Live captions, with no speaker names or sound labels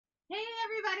Hey,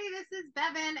 everybody, this is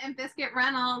Bevan and Biscuit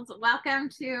Reynolds. Welcome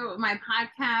to my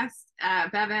podcast,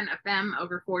 Bevan, a femme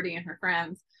over 40 and her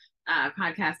friends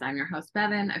podcast. I'm your host,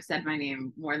 Bevan. I've said my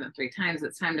name more than 3 times.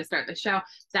 It's time to start the show.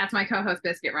 That's my co host,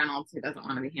 Biscuit Reynolds, who doesn't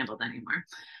want to be handled anymore.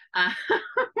 Uh,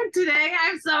 Today,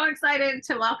 I'm so excited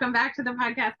to welcome back to the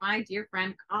podcast my dear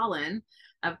friend Colin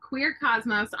of Queer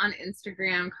Cosmos on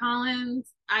Instagram.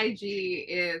 Colin's IG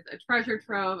is a treasure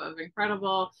trove of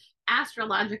incredible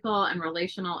astrological and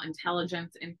relational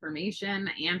intelligence information,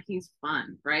 and he's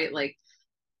fun, right? Like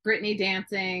Britney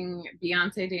dancing,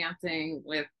 Beyonce dancing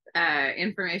with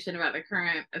information about the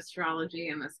current astrology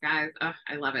in the skies. Oh,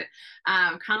 I love it.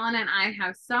 Colin and I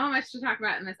have so much to talk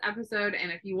about in this episode.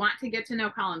 And if you want to get to know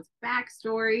Colin's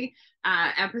backstory,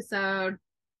 episode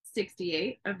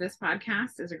 68 of this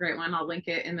podcast is a great one. I'll link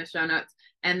it in the show notes.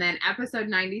 And then episode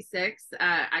 96,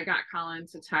 I got Colin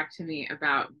to talk to me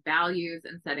about values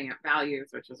and setting up values,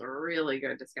 which was a really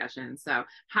good discussion. So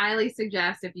highly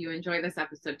suggest, if you enjoy this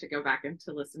episode, to go back and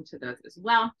to listen to those as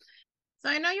well. So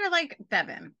I know you're like,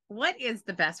 Bevan, what is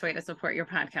the best way to support your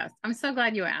podcast? I'm so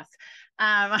glad you asked.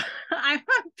 I'm a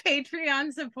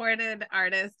Patreon supported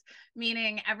artist,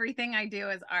 meaning everything I do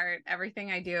is art.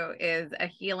 Everything I do is a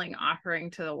healing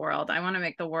offering to the world. I want to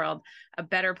make the world a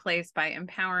better place by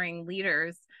empowering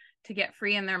leaders to get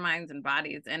free in their minds and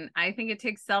bodies. And I think it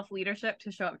takes self-leadership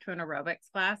to show up to an aerobics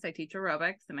class. I teach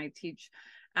aerobics and I teach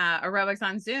aerobics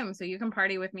on Zoom. So you can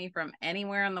party with me from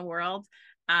anywhere in the world.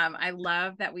 I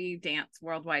love that we dance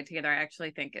worldwide together. I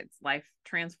actually think it's life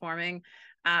transforming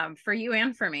for you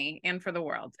and for me and for the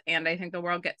world. And I think the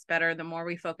world gets better the more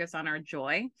we focus on our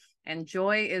joy. And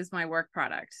joy is my work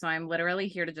product. So I'm literally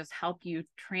here to just help you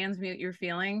transmute your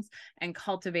feelings and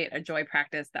cultivate a joy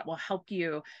practice that will help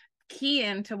you key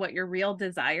into what your real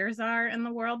desires are in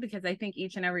the world, because I think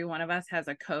each and every one of us has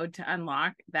a code to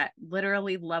unlock that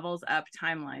literally levels up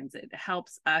timelines. It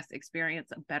helps us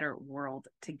experience a better world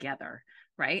together,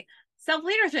 right?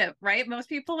 Self-leadership, right? Most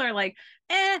people are like,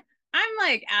 I'm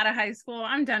like out of high school.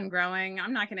 I'm done growing.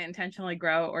 I'm not going to intentionally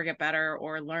grow or get better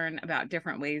or learn about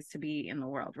different ways to be in the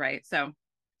world, right? So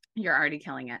you're already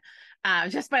killing it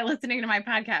just by listening to my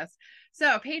podcast.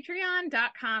 So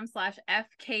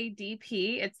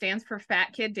patreon.com/FKDP. It stands for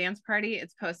Fat Kid Dance Party.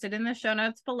 It's posted in the show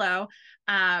notes below.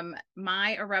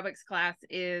 My aerobics class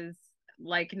is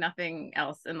like nothing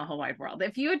else in the whole wide world.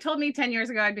 If you had told me 10 years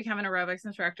ago I'd become an aerobics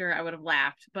instructor, I would have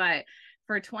laughed. But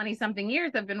for 20 something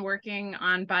years, I've been working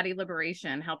on body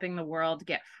liberation, helping the world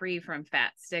get free from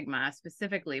fat stigma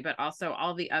specifically, but also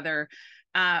all the other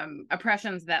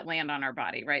oppressions that land on our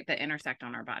body, right? That intersect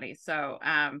on our body. So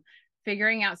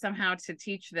figuring out somehow to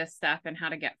teach this stuff and how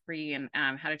to get free and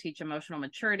how to teach emotional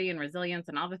maturity and resilience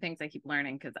and all the things I keep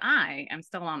learning, because I am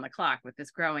still on the clock with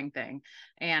this growing thing.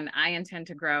 And I intend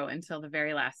to grow until the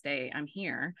very last day I'm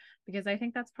here, because I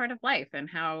think that's part of life and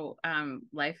how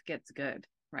life gets good,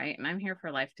 right? And I'm here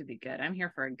for life to be good. I'm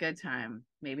here for a good time,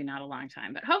 maybe not a long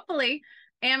time, but hopefully.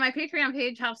 And my Patreon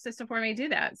page helps to support me do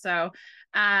that. So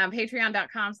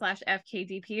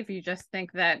patreon.com/FKDP, if you just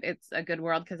think that it's a good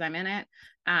world because I'm in it.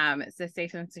 It's a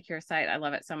safe and secure site. I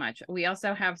love it so much. We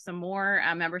also have some more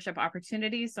membership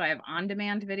opportunities. So I have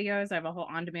on-demand videos. I have a whole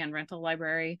on-demand rental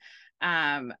library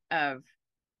of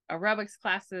aerobics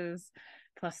classes,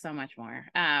 plus so much more.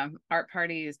 Art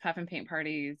parties, puff and paint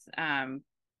parties. I'm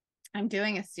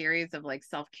doing a series of like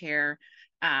self-care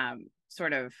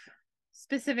sort of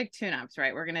specific tune-ups,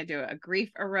 right? We're going to do a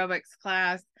grief aerobics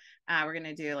class. We're going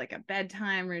to do like a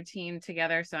bedtime routine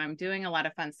together. So I'm doing a lot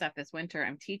of fun stuff this winter.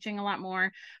 I'm teaching a lot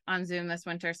more on Zoom this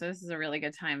winter. So this is a really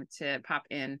good time to pop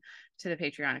in to the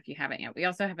Patreon if you haven't yet. We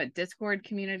also have a Discord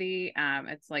community.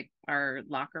 It's like our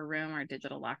locker room, our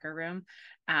digital locker room.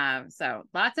 So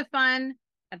lots of fun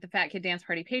at the Fat Kid Dance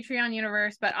Party Patreon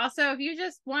universe. But also, if you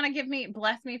just want to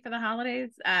bless me for the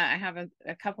holidays, I have a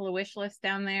couple of wish lists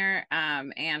down there.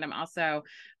 And I'm also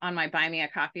on my Buy Me a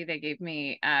Coffee. They gave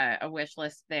me a wish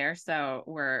list there. So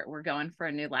we're going for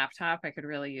a new laptop. I could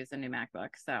really use a new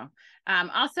MacBook. So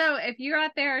also, if you're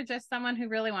out there, just someone who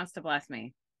really wants to bless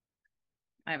me,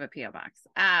 I have a PO box.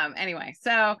 Anyway,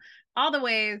 so all the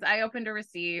ways I open to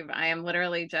receive. I am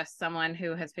literally just someone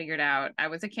who has figured out, I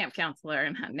was a camp counselor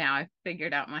and now I've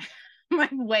figured out my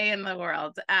way in the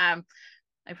world. I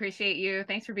appreciate you.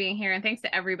 Thanks for being here. And thanks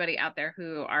to everybody out there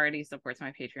who already supports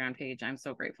my Patreon page. I'm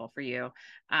so grateful for you.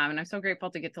 And I'm so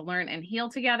grateful to get to learn and heal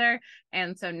together.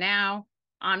 And so now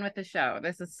on with the show.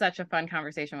 This is such a fun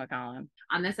conversation with Colin.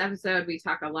 On this episode, we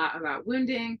talk a lot about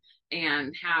wounding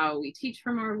and how we teach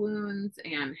from our wounds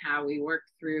and how we work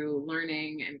through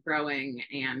learning and growing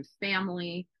and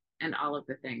family and all of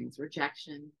the things,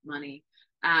 rejection, money.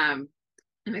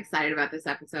 I'm excited about this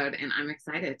episode and I'm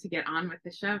excited to get on with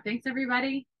the show. Thanks,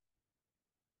 everybody.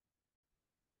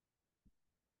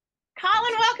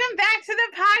 Colin, welcome back to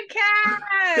the podcast.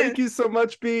 Thank you so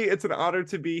much, B. It's an honor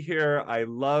to be here. I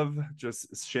love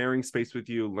just sharing space with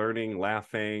you, learning,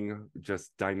 laughing,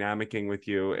 just dynamicing with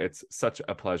you. It's such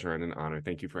a pleasure and an honor.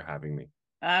 Thank you for having me.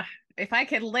 If I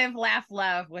could live, laugh,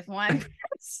 love with one,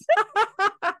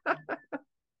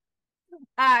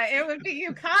 it would be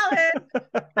you, Colin.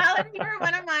 Colin, you were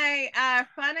one of my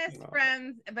funnest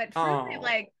friends, but truly,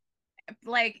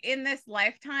 like in this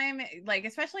lifetime, like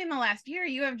especially in the last year,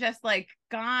 you have just like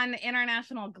gone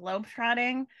international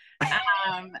globetrotting.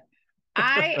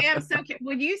 I am so curious.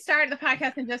 Would you start the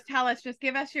podcast and just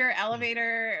give us your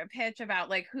elevator pitch about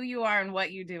like who you are and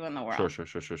what you do in the world?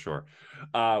 Sure.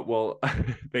 Well,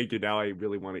 thank you. Now I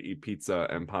really want to eat pizza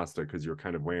and pasta because you're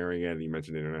kind of wearing it and you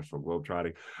mentioned international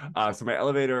globetrotting. So my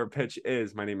elevator pitch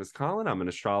is, my name is Colin. I'm an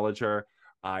astrologer.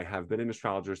 I have been an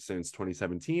astrologer since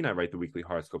 2017. I write the weekly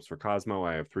horoscopes for Cosmo.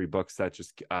 I have 3 books that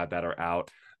that are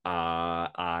out.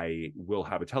 I will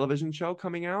have a television show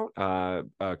coming out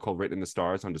called Written in the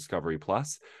Stars on Discovery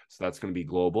Plus. So that's going to be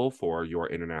global for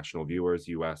your international viewers,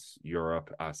 US,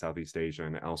 Europe, Southeast Asia,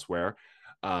 and elsewhere.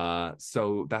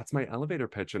 So that's my elevator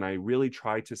pitch. And I really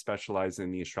try to specialize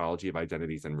in the astrology of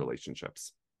identities and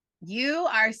relationships. You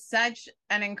are such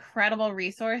an incredible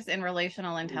resource in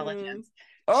relational intelligence.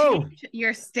 Change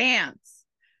your stance.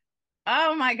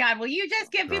 Oh my God. Will you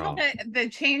just give people the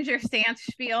change your stance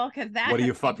spiel? Because that. What do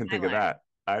you fucking think of that?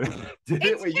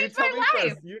 It's my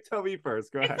life. You tell me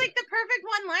first. Go ahead. It's like the perfect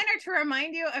one-liner to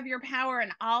remind you of your power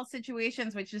in all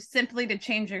situations, which is simply to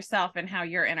change yourself and how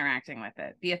you're interacting with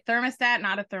it. Be a thermostat,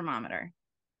 not a thermometer.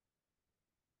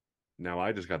 Now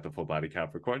I just got the full body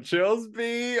Capricorn chills,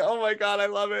 B. Oh my God, I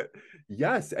love it.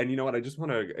 Yes. And you know what? I just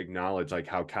want to acknowledge like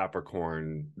how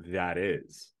Capricorn that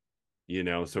is.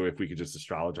 So if we could just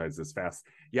astrologize this fast.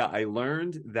 Yeah, I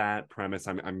learned that premise.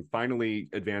 I'm finally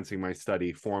advancing my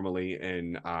study formally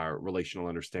in relational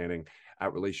understanding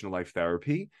at Relational Life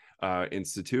Therapy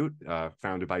Institute,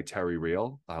 founded by Terry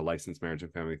Real, licensed marriage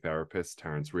and family therapist,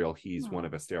 Terrence Real. He's one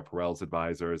of Esther Perel's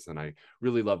advisors, and I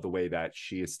really love the way that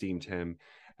she esteemed him.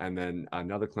 And then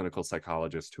another clinical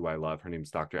psychologist who I love, her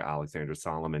name's Dr. Alexandra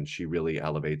Solomon. She really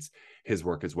elevates his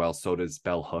work as well. So does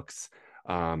Bell Hooks.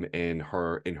 In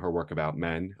her work about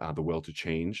men, The Will to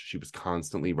Change, she was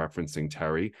constantly referencing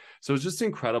Terry. So it's just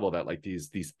incredible that like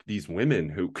these women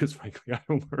who, because frankly I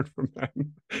don't learn from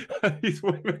men, these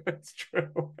women, it's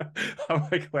true. I'm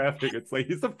like laughing. It's like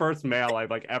he's the first male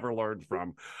I've like ever learned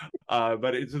from,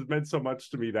 but it just meant so much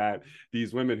to me that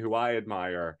these women who I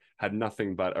admire had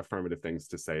nothing but affirmative things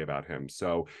to say about him.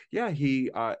 So yeah, he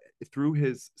through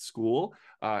his school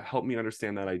helped me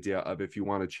understand that idea of, if you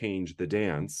want to change the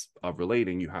dance of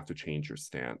relating, you have to change your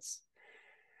stance,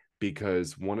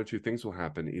 because one or two things will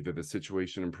happen. Either the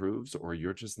situation improves or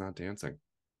you're just not dancing.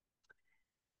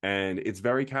 And it's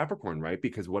very Capricorn, right?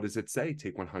 Because what does it say?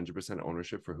 Take 100%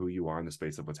 ownership for who you are in the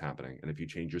space of what's happening. And if you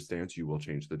change your stance, you will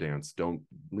change the dance. Don't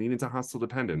lean into hostile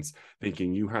dependence,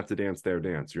 thinking you have to dance their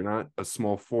dance. You're not a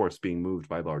small force being moved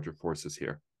by larger forces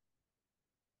here.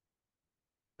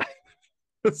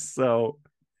 So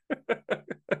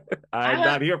I'm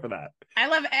not here for that. I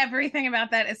love everything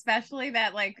about that, especially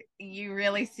that like you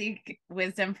really seek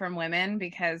wisdom from women,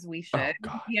 because we should,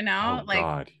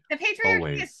 the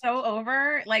patriarchy is so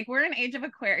over. Like we're in age of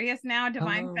Aquarius now,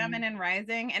 divine feminine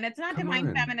rising, and it's not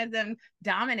divine feminism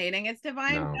dominating, it's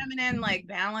divine feminine like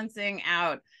balancing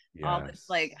out all this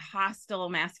like hostile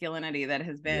masculinity that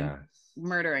has been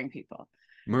murdering people.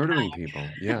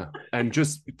 Yeah, and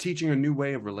just teaching a new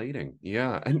way of relating.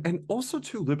 And also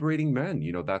to liberating men.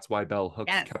 That's why Bell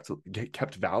Hooks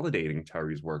kept validating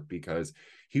Terry's work, because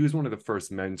he was one of the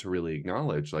first men to really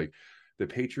acknowledge like the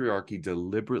patriarchy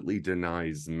deliberately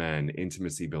denies men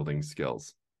intimacy building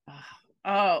skills.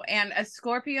 And a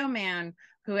Scorpio man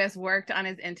who has worked on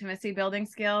his intimacy building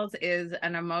skills is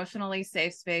an emotionally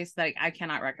safe space that I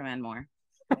cannot recommend more.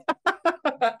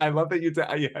 I love that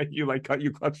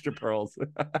you clutched your pearls. Just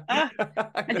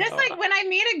like when I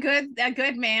meet a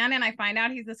good man and I find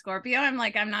out he's a Scorpio, I'm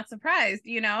like, I'm not surprised,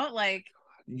 like.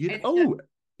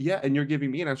 And you're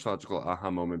giving me an astrological aha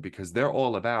moment, because they're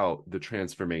all about the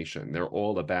transformation. They're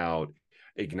all about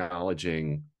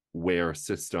acknowledging where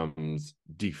systems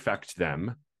defect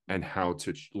them and how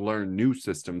to learn new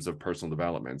systems of personal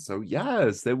development. So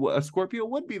yes, a Scorpio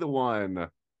would be the one.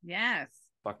 Yes.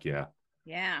 Fuck yeah.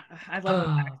 Yeah, I love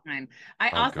the sign. I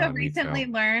also recently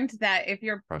learned that if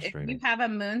you have a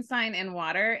moon sign in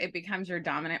water, it becomes your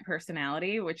dominant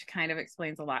personality, which kind of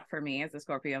explains a lot for me as a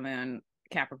Scorpio moon,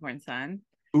 Capricorn sun.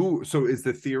 Ooh, so is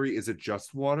the theory, is it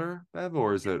just water, Bev,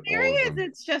 or is it Theory all of is them?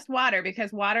 it's just water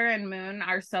because water and moon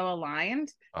are so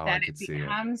aligned Oh, I that it could see it.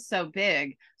 becomes so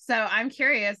big. So I'm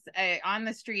curious on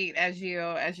the street as you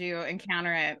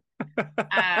encounter it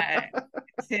uh,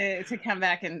 to come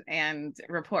back and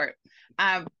report.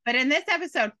 But in this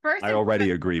episode, first I and already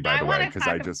foremost, agree, by I the want way, to because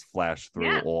I talk. just flashed through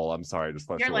Yeah, all. I'm sorry, I just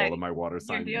flashed you're through all like of my water you're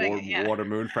sign, doing it. Yeah, water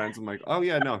moon friends. I'm like, oh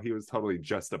yeah, no, he was totally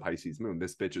just a Pisces moon.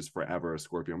 This bitch is forever a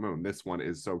Scorpio moon. This one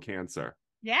is so Cancer.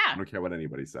 I yeah. don't care what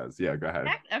anybody says. Yeah, go ahead.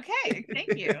 Okay,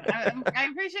 thank you. I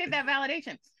appreciate that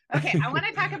validation. Okay, I want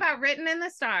to talk about Written in the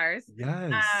Stars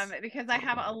Yes. because I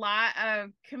have Oh, a lot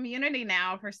of community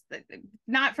now for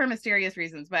not for mysterious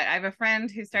reasons, but I have a friend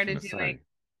who I was started gonna doing say.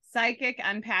 psychic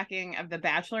unpacking of the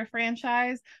Bachelor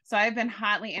franchise. So I've been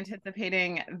hotly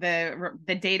anticipating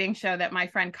the dating show that my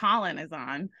friend Colin is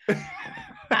on.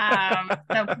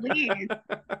 So please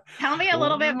tell me a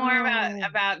little bit more Wow.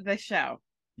 about the show.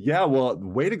 Yeah, well,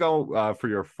 way to go for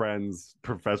your friend's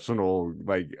professional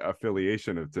like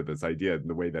affiliation to this idea and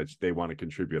the way that they want to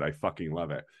contribute. I fucking love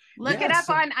it. Look it Yeah, up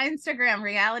so on Instagram,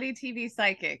 reality TV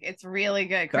psychic. It's really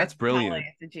good. that's Chrissy Talley brilliant.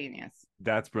 is a genius.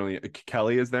 That's brilliant.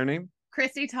 Kelly is their name?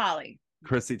 Chrissy Talley.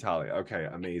 Chrissy Talia. Okay,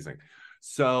 amazing.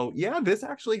 So yeah, this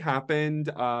actually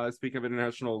happened. Speaking of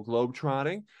international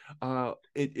globetrotting,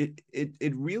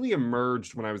 it really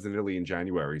emerged when I was in Italy in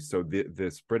January. So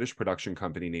this British production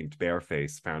company named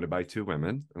Bareface, founded by two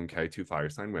women, okay, two fire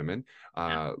sign women,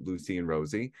 Lucy and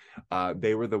Rosie.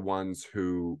 They were the ones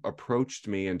who approached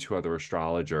me and two other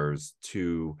astrologers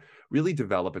to really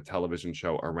develop a television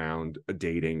show around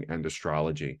dating and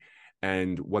astrology.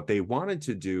 And what they wanted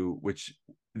to do, which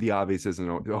the obvious isn't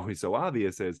always so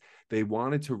obvious, is they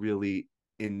wanted to really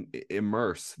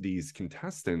immerse these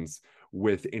contestants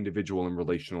with individual and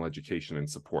relational education and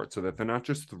support so that they're not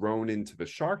just thrown into the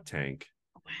Shark Tank.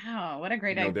 Wow, what a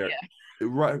great idea. They're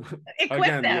right Equip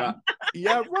again, yeah, them.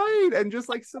 yeah, right, and just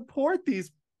like support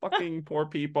these fucking poor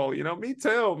people. Me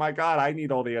too. My God, I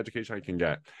need all the education I can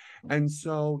get. And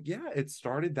so yeah, it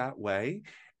started that way,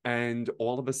 and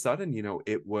all of a sudden,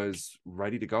 it was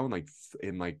ready to go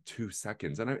in like 2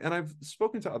 seconds. And I've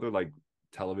spoken to other like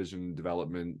television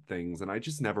development things, and I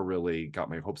just never really got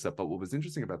my hopes up. But what was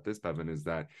interesting about this, Bevan, is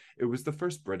that it was the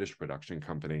first British production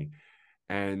company,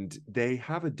 and they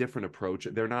have a different approach.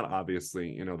 They're not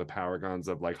obviously, the paragons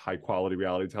of like high quality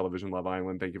reality television, Love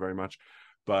Island, thank you very much,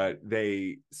 but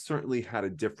they certainly had a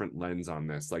different lens on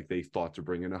this. Like they thought to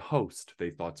bring in a host,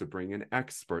 they thought to bring in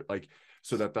expert, like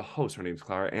so that the host, her name's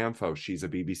Clara Amfo, she's a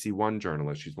BBC One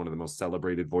journalist, she's one of the most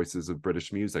celebrated voices of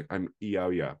British music.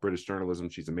 Yeah, British journalism,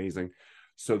 she's amazing.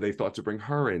 So they thought to bring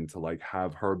her in to like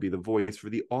have her be the voice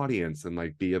for the audience and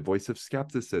like be a voice of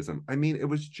skepticism. I mean, it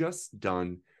was just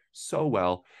done so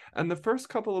well. And the first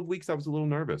couple of weeks I was a little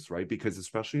nervous, right? Because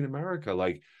especially in America,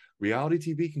 like reality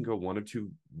TV can go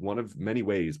one of many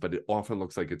ways, but it often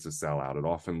looks like it's a sellout. It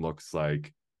often looks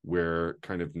like we're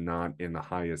kind of not in the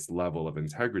highest level of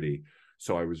integrity.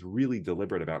 So I was really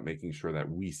deliberate about making sure that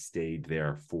we stayed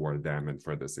there for them and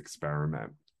for this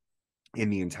experiment in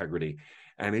the integrity.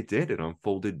 And it did. It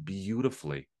unfolded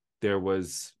beautifully. There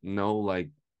was no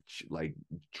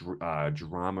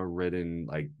drama ridden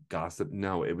like gossip.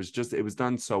 No, it was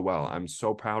done so well. I'm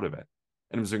so proud of it.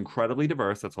 And it was incredibly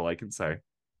diverse. That's all I can say.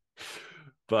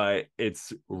 But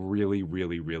it's really,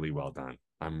 really, really well done.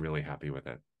 I'm really happy with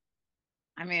it.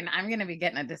 I mean, I'm going to be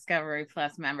getting a Discovery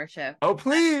Plus membership Oh,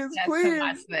 please, just to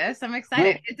watch please. this. I'm Well,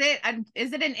 excited.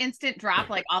 Is it an instant drop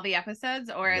like all the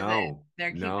episodes, or is it no,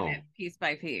 they're keeping it no. piece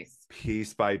by piece?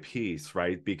 Piece by piece,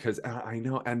 right? Because I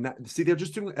know, and see, they're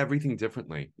just doing everything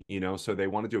differently, so they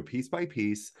want to do it piece by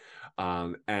piece.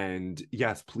 And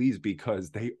yes, please,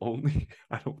 because they only,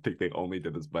 I don't think they only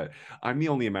did this, but I'm the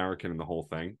only American in the whole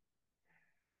thing.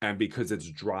 And because it's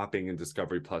dropping in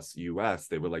Discovery Plus US,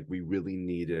 they were like, we really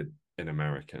needed an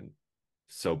American.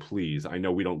 So please, I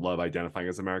know we don't love identifying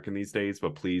as American these days,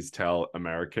 but please tell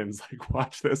Americans like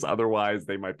watch this. Otherwise,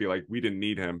 they might be like, we didn't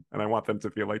need him, and I want them to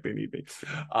feel like they need me.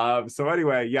 So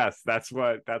anyway, yes, that's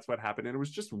what happened, and it was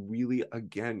just really,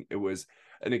 again, it was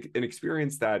an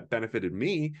experience that benefited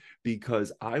me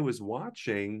because I was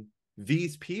watching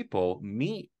these people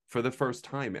meet for the first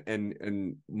time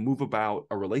and move about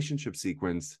a relationship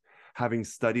sequence, having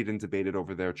studied and debated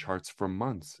over their charts for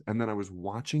months. And then I was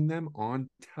watching them on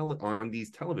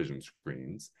these television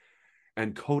screens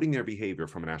and coding their behavior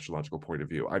from an astrological point of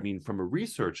view. I mean, from a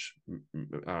research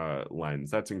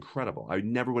lens, that's incredible. I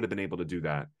never would have been able to do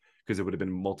that because it would have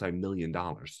been multi-million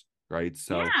dollars, right?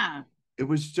 So Yeah. it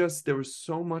was just, there was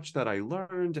so much that I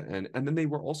learned. And then they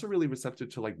were also really receptive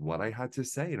to like what I had to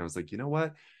say. And I was like, you know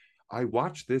what? I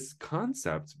watched this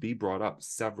concept be brought up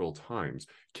several times.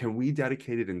 Can we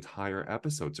dedicate an entire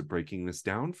episode to breaking this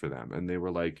down for them? And they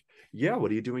were like, yeah,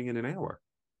 what are you doing in an hour?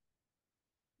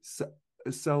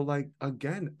 So like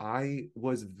again, I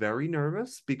was very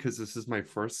nervous because this is my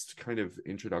first kind of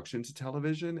introduction to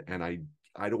television, and I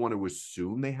don't want to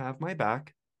assume they have my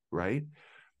back, right?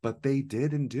 But they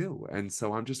did and do. And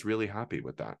so I'm just really happy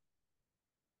with that.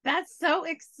 That's so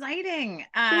exciting.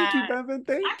 Thank you, Bevan.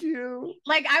 Thank you.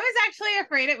 Like, I was actually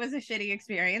afraid it was a shitty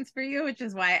experience for you, which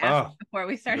is why I asked before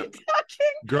we started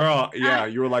talking. Girl, yeah,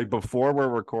 you were like, before we're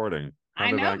recording. I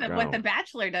know that what The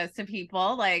Bachelor does to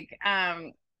people. Like,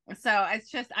 so it's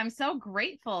just, I'm so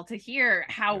grateful to hear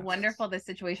how wonderful this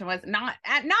situation was. Not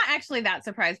actually that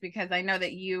surprised, because I know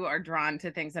that you are drawn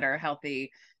to things that are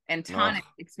healthy and tonic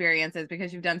experiences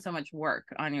because you've done so much work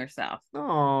on yourself.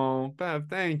 Oh, Bev,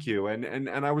 thank you. And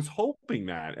I was hoping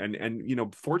that. And you know,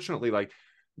 fortunately, like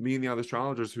me and the other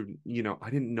astrologers who, you know, I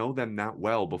didn't know them that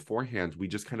well beforehand. We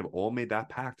just kind of all made that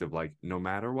pact of like, no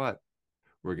matter what,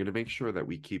 we're going to make sure that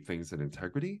we keep things in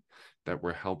integrity, that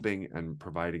we're helping and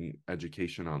providing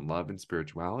education on love and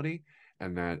spirituality,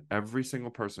 and that every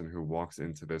single person who walks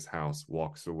into this house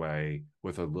walks away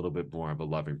with a little bit more of a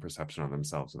loving perception on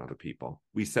themselves and other people.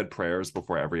 We said prayers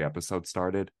before every episode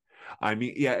started. I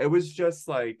mean, yeah, it was just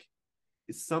like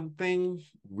something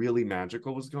really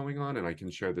magical was going on. And I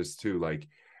can share this too. Like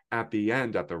at the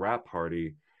end, at the wrap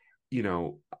party, you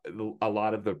know, a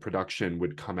lot of the production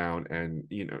would come out and,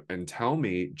 you know, and tell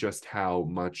me just how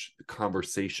much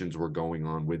conversations were going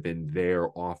on within their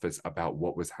office about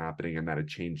what was happening, and that it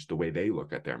changed the way they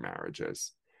look at their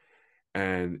marriages.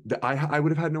 And I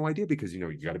would have had no idea, because, you know,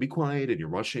 you got to be quiet and you're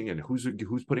rushing, and who's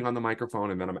putting on the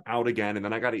microphone, and then I'm out again, and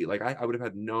then I got to eat. Like I would have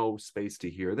had no space to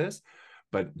hear this.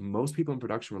 But most people in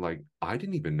production were like, I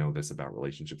didn't even know this about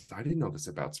relationships. I didn't know this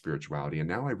about spirituality. And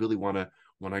now I really want to,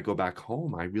 when I go back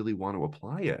home, I really want to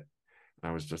apply it. And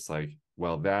I was just like,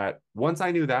 well, that once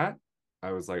I knew that,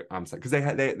 I was like, I'm sorry, because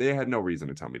they had no reason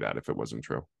to tell me that if it wasn't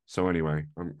true. So anyway,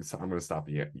 I'm going to stop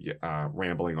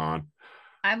rambling on.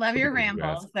 I love your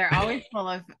rambles. They're always full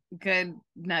of good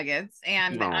nuggets.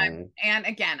 And and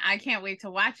again, I can't wait to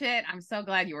watch it. I'm so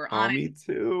glad you were on it. Me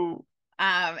too.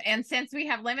 And since we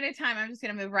have limited time, I'm just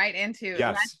going to move right into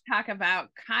let's talk about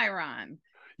Chiron.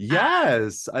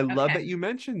 Yes, I love that you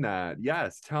mentioned that.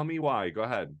 Yes, tell me why. Go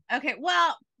ahead. Okay,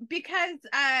 well, because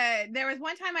there was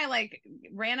one time I like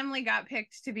randomly got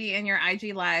picked to be in your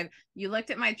IG live. You looked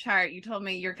at my chart. You told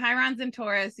me your Chiron's in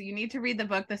Taurus, so you need to read the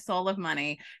book The Soul of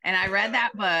Money. And I read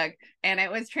that book, and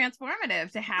it was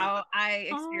transformative to how I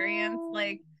experienced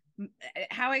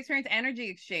how I experience energy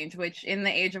exchange, which in the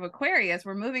age of Aquarius,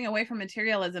 we're moving away from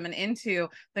materialism and into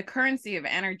the currency of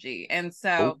energy. And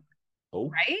so,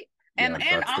 right? And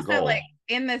also, like,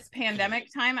 in this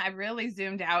pandemic time, I really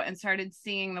zoomed out and started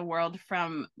seeing the world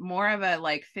from more of a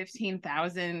like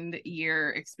 15,000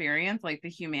 year experience, like the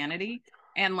humanity.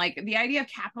 And like the idea of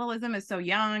capitalism is so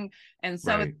young, and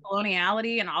so is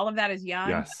coloniality, and all of that is young.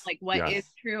 But, like, what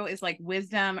is true is like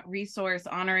wisdom, resource,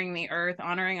 honoring the earth,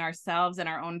 honoring ourselves and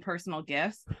our own personal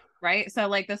gifts, right? So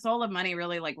like the Soul of Money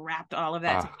really like wrapped all of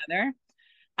that together.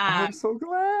 I'm so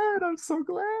glad. I'm so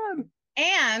glad.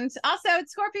 And also,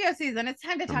 it's Scorpio season. It's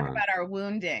time to talk about our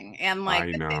wounding and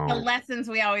like the lessons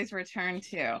we always return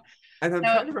to. And I'm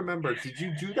trying to remember, did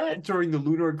you do that during the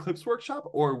lunar eclipse workshop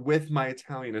or with my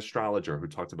Italian astrologer who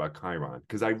talked about Chiron?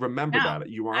 Because I remember that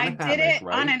you were on a hammock, did it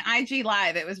right? on an IG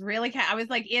live. It was really I was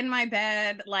like in my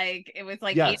bed, like it was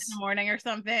like 8 in the morning or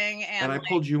something, and I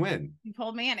pulled you in. You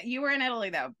pulled me in. You were in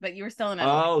Italy though, but you were still in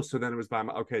Italy. Oh, so then it was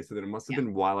so then it must have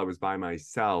been while I was by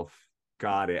myself.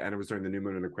 Got it. And it was during the new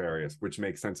moon in Aquarius, which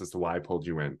makes sense as to why I pulled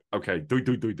you in. Okay. Got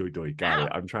it.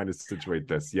 I'm trying to situate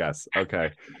this. Yes.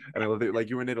 Okay. And I love it. Like,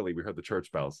 you were in Italy. We heard the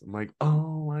church bells. I'm like,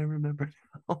 oh, I remember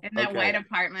now. In that white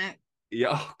apartment. Yeah.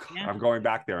 Oh, God. I'm going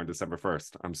back there on December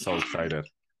 1st. I'm so excited.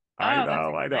 I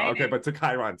know. Okay, but to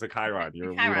Chiron.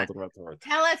 You're talking about Taurus.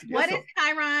 Tell us, what is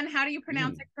Chiron? How do you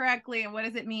pronounce it correctly? And what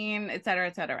does it mean, et cetera,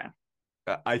 et cetera?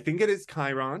 I think it is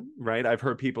Chiron, right? I've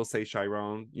heard people say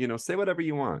Chiron. You know, say whatever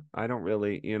you want. I don't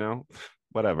really, you know,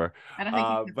 whatever. I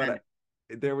don't think but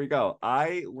there we go.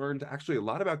 I learned actually a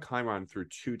lot about Chiron through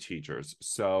 2 teachers.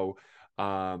 So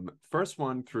first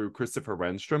one through Christopher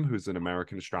Renstrom, who's an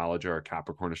American astrologer, a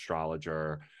Capricorn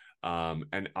astrologer.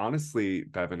 And honestly,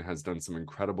 Bevan has done some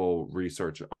incredible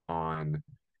research on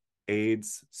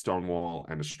AIDS, Stonewall,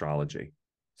 and astrology.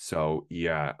 So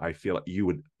yeah, I feel like you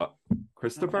would.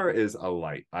 Christopher is a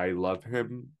light. I love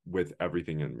him with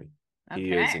everything in me. Okay.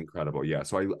 He is incredible. Yeah.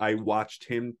 So I watched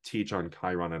him teach on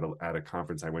Chiron at a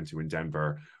conference I went to in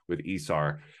Denver with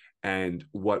Isar, And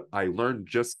what I learned,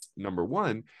 just number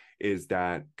one, is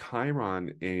that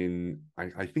Chiron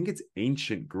I think it's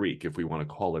ancient Greek, if we want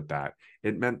to call it that,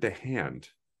 it meant the hand.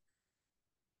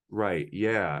 Right.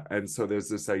 Yeah. And so there's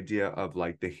this idea of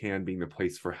like the hand being the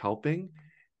place for helping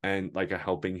and like a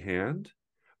helping hand,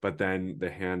 but then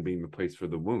the hand being the place for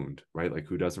the wound, right? Like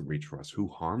who doesn't reach for us, who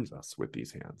harms us with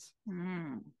these hands.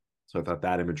 So I thought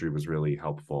that imagery was really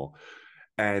helpful.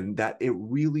 And that it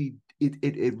really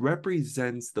it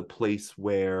represents the place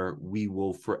where we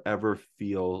will forever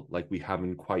feel like we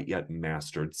haven't quite yet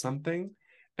mastered something,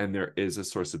 and there is a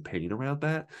source of pain around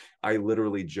that. I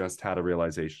literally just had a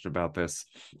realization about this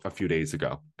a few days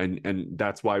ago, and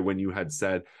that's why when you had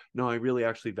said, no, I really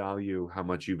actually value how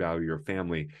much you value your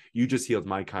family, you just healed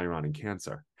my Chiron in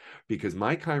Cancer, because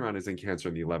my Chiron is in Cancer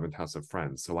in the 11th house of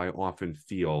friends. So I often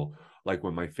feel like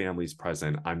when my family's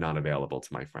present, I'm not available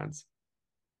to my friends.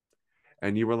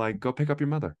 And you were like, go pick up your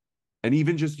mother. And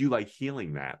even just you like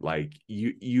healing that, like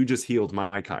you just healed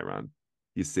my Chiron,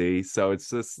 you see. So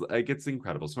it's just like, it's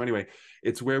incredible. So anyway,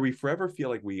 it's where we forever feel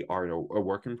like we are a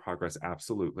work in progress,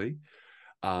 absolutely.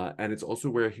 And it's also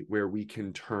where we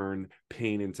can turn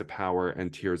pain into power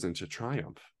and tears into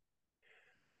triumph.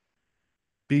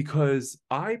 Because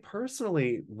I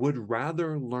personally would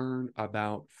rather learn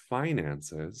about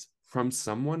finances from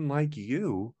someone like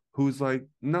you who's like,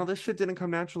 no, this shit didn't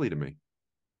come naturally to me.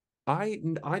 I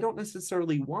don't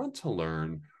necessarily want to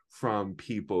learn from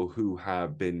people who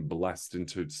have been blessed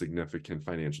into significant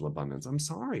financial abundance. I'm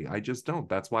sorry, I just don't.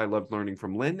 That's why I love learning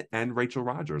from Lynn and Rachel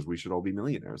Rogers. We Should All Be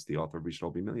Millionaires, the author of We Should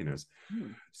All Be Millionaires.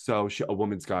 So A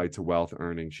Woman's Guide to Wealth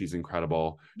Earning. She's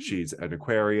incredible. She's an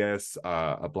Aquarius,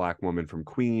 a Black woman from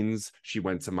Queens. She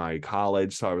went to my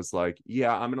college. So I was like,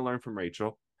 yeah, I'm going to learn from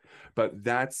Rachel. But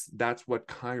that's what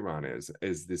Chiron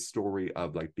is this story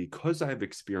of like, because I've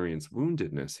experienced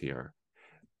woundedness here,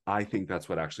 I think that's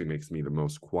what actually makes me the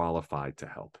most qualified to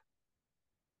help.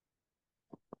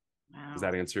 Wow. Does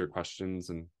that answer your questions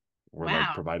or wow.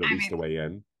 like provide at least a way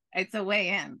in? It's a way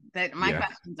in. That my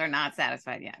questions are not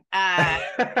satisfied yet.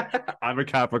 I'm a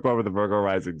Capricorn with a Virgo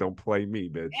rising. Don't play me,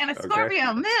 bitch. And a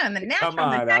Scorpio moon, the natural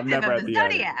detective of the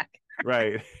zodiac.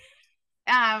 Right.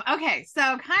 Okay, so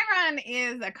Chiron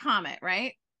is a comet,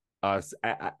 right?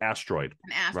 Asteroid.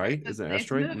 An asteroid, right? Is it an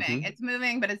asteroid? It's moving. It's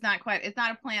moving, but it's not quite. It's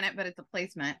not a planet, but it's a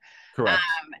placement. Correct.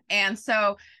 And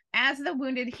so, as the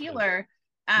wounded healer,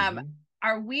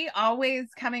 are we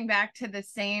always coming back to the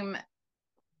same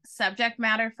subject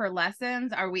matter for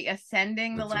lessons? Are we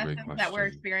ascending the lessons that we're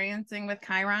experiencing with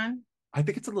Chiron? I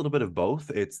think it's a little bit of both.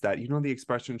 It's that, you know, the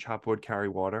expression chop wood, carry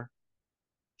water.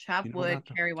 Chop wood,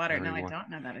 carry water. No, I don't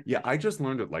know that. Yeah, I just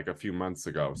learned it like a few months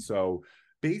ago. So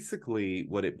basically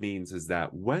what it means is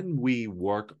that when we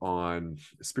work on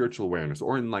spiritual awareness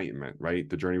or enlightenment, right,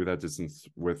 the journey without distance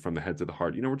from the head to the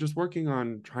heart, you know, we're just working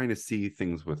on trying to see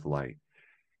things with light.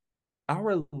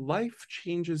 Our life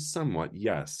changes somewhat,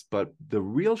 yes, but the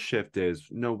real shift is,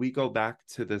 no, we go back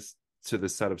to the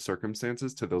set of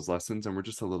circumstances, to those lessons, and we're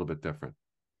just a little bit different.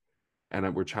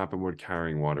 And we're chopping wood,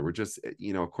 carrying water. We're just,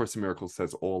 you know, A Course in Miracles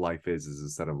says all life is a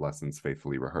set of lessons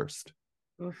faithfully rehearsed.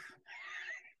 Oof.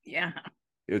 Yeah.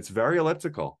 It's very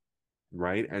elliptical,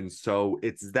 right? And so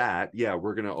it's that, yeah,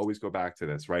 we're going to always go back to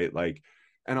this, right? Like,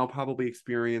 and I'll probably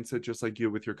experience it just like you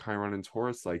with your Chiron and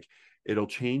Taurus. Like, it'll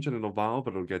change and it'll evolve,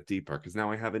 but it'll get deeper because now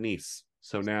I have a niece.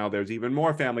 So now there's even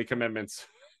more family commitments,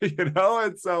 you know?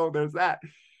 And so there's that.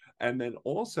 And then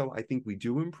also, I think we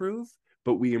do improve,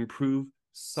 but we improve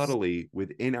subtly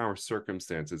within our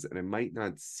circumstances. And it might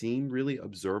not seem really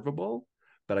observable,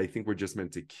 but I think we're just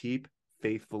meant to keep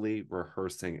faithfully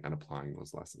rehearsing and applying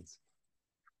those lessons.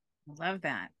 Love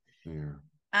that.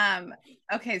 Yeah.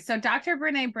 Okay, so Dr.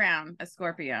 Brene Brown, a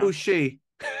Scorpio. Who's she?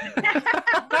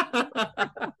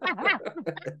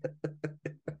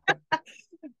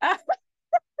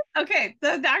 Okay,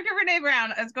 so Dr. Brene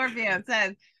Brown, a Scorpio,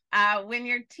 says, when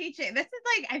you're teaching, this is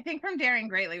like, I think from Daring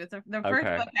Greatly, it was the first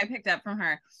book I picked up from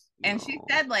her. And she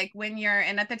said, like, when you're,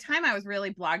 and at the time I was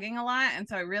really blogging a lot. And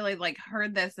so I really like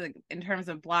heard this in terms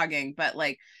of blogging, but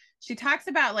like, she talks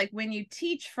about like when you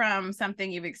teach from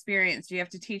something you've experienced, you have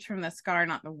to teach from the scar,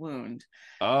 not the wound.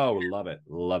 Oh, love it.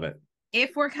 Love it.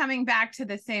 If we're coming back to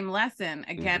the same lesson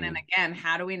again and again,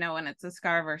 how do we know when it's a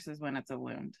scar versus when it's a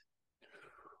wound?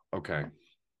 Okay.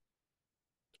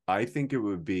 I think it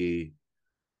would be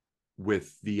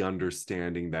with the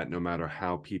understanding that no matter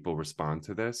how people respond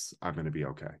to this, I'm going to be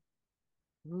okay.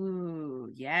 Ooh,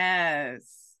 yes.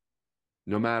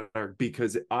 No matter,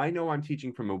 because I know I'm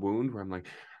teaching from a wound where I'm like,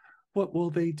 what will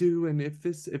they do? And if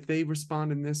they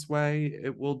respond in this way,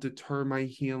 it will deter my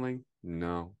healing.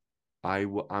 No,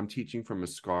 I'm teaching from a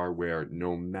scar where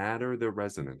no matter the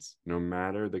resonance, no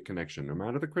matter the connection, no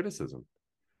matter the criticism,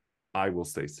 I will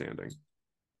stay standing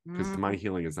because my Mm,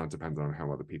 healing is not dependent on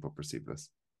how other people perceive this.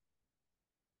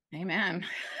 amen.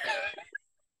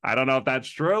 I don't know if that's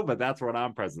true, but that's what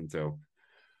I'm present to.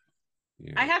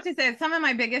 I Yeah. have to say some of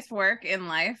my biggest work in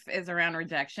life is around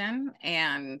rejection,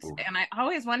 and Oof. I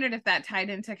always wondered if that tied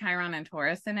into Chiron and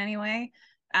Taurus in any way.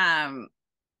 Um,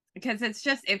 because it's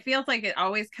just it feels like it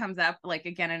always comes up like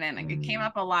again and again. It came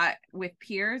up a lot with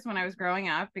peers when I was growing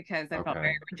up because I felt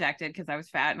very Okay. rejected because I was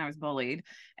fat and I was bullied.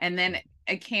 And then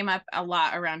it came up a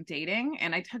lot around dating.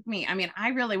 And I mean, I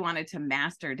really wanted to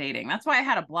master dating. That's why I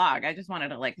had a blog. I just wanted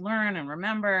to like learn and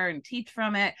remember and teach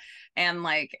from it. And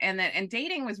like, and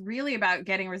dating was really about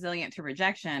getting resilient to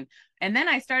rejection. And then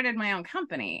I started my own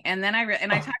company. And then I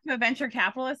Oh, talked to a venture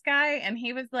capitalist guy and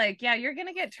he was like, yeah, you're going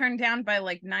to get turned down by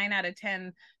like 9 out of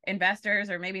 10 investors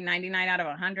or maybe 99 out of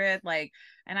 100, like,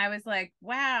 and I was like,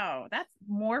 wow, that's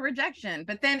more rejection.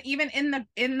 But then even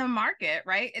in the market,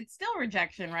 right, it's still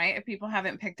rejection, right, if people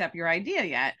haven't picked up your idea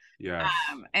yet. yes.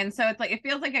 And so it's like it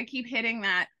feels like I keep hitting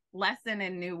that lesson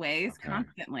in new ways Okay.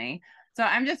 constantly. So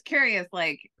I'm just curious,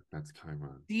 like, That's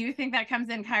Chiron. do you think that comes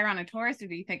in Chiron and Taurus, or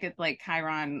do you think it's like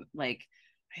Chiron, like,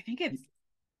 I think it's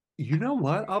You know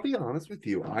what? I'll be honest with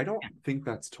you. I don't think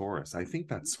that's Taurus. I think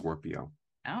that's Scorpio.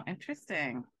 oh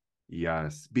interesting.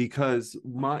 Yes, because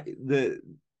the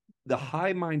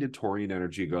high-minded Taurian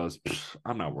energy goes,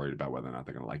 I'm not worried about whether or not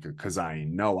they're gonna like it because I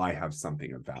know I have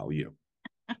something of value.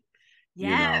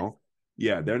 You Yes. know?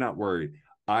 Yeah, they're not worried.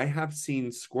 I have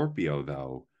seen Scorpio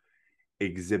though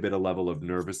exhibit a level of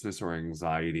nervousness or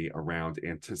anxiety around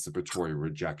anticipatory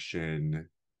rejection.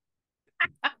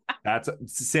 That's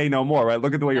say no more, right?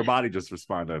 Look at the way your body just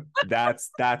responded.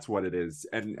 That's what it is.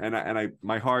 And I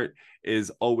my heart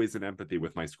is always in empathy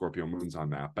with my Scorpio moons on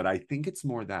that. But I think it's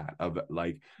more that of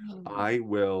like Hmm. I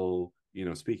will,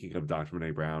 speaking of Dr.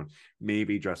 Brene Brown,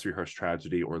 maybe dress rehearse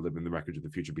tragedy or live in the wreckage of the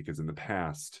future because in the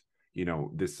past,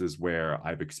 this is where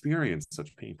I've experienced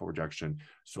such painful rejection.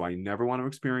 So I never want to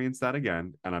experience that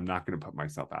again. And I'm not going to put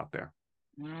myself out there.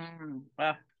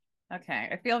 Well, okay,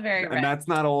 I feel very And red. that's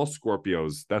not all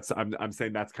Scorpios. That's I'm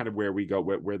saying that's kind of where we go,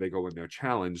 where they go when they're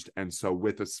challenged. And so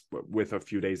with a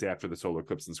few days after the solar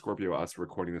eclipse in Scorpio, us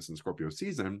recording this in Scorpio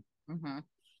season, Mm-hmm.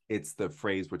 it's the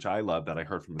phrase which I love that I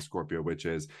heard from a Scorpio, which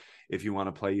is, if you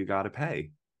want to play, you got to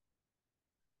pay.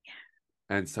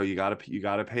 And so you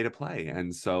gotta pay to play.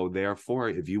 And so therefore,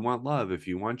 if you want love, if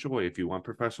you want joy, if you want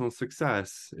professional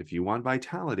success, if you want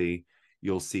vitality,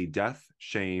 you'll see death,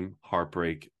 shame,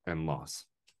 heartbreak, and loss.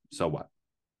 So what?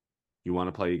 You want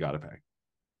to play, you gotta pay.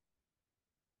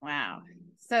 Wow.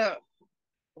 So,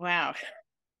 wow.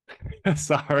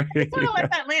 Sorry. I just want to let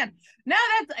that land. No,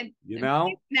 You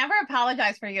please know, never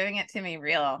apologize for giving it to me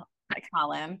real,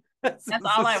 Colin. this That's is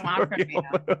all a I want from you.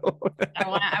 Scorpio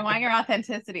moon. I want your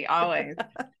authenticity always.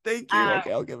 Thank you. Um,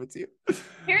 Okay, I'll give it to you.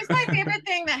 Here's my favorite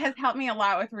thing that has helped me a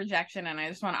lot with rejection, and I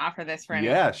just want to offer this for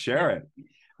anyone, Yeah, share it.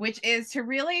 which is to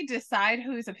really decide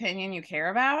whose opinion you care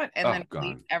about and then Oh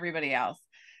release God. everybody else.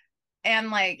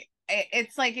 And like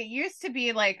it's like it used to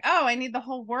be like, oh, I need the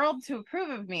whole world to approve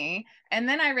of me. And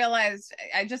then I realized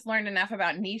I just learned enough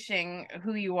about niching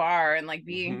who you are and like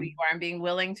being who you Mm-hmm. are and being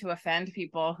willing to offend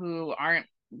people who aren't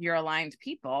your aligned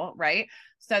people, right?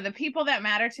 So the people that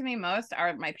matter to me most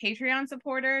are my Patreon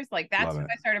supporters. Like that's Love who it.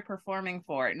 I started performing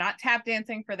for, not tap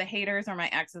dancing for the haters or my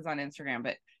exes on Instagram,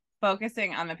 but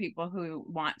focusing on the people who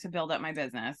want to build up my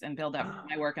business and build up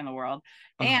my work in the world.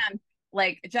 Oh, And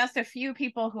like just a few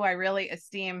people who I really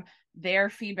esteem their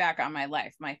feedback on my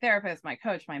life, my therapist, my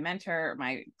coach, my mentor,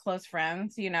 my close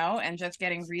friends, and just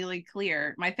getting really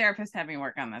clear. My therapist had me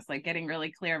work on this, like getting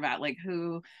really clear about like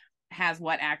who has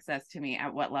what access to me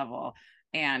at what level.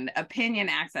 And opinion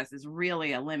access is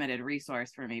really a limited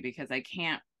resource for me because I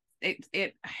can't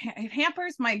it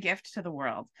hampers my gift to the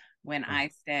world when oh. I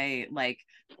stay like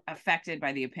affected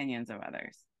by the opinions of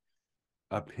others.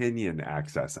 Opinion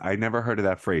access. I never heard of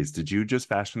that phrase. Did you just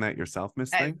fashion that yourself,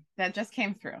 Miss Thing? That just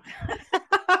came through.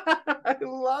 I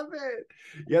love it.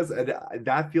 Yes, and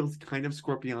that feels kind of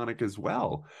scorpionic as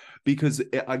well, because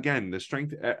again, the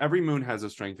strength. Every moon has a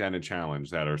strength and a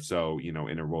challenge that are so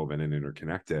interwoven and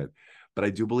interconnected. But I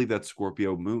do believe that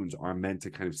Scorpio moons are meant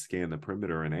to kind of scan the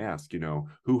perimeter and ask,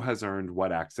 who has earned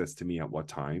what access to me at what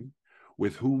time,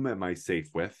 with whom am I safe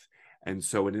with. And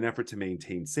so, in an effort to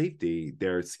maintain safety,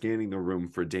 they're scanning the room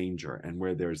for danger. And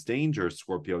where there's danger,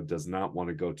 Scorpio does not want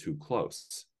to go too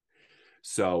close.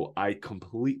 So I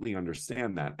completely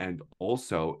understand that. And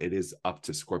also, it is up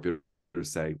to Scorpio to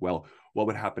say, well, what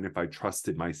would happen if I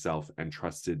trusted myself and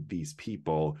trusted these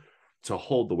people to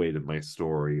hold the weight of my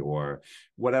story or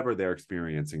whatever they're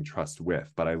experiencing trust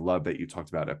with. But I love that you talked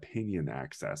about opinion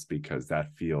access, because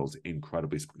that feels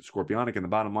incredibly scorpionic. And the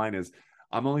bottom line is,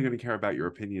 I'm only going to care about your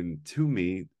opinion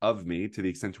of me, to the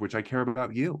extent to which I care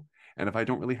about you. And if I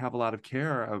don't really have a lot of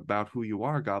care about who you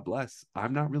are, God bless,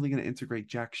 I'm not really going to integrate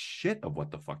jack shit of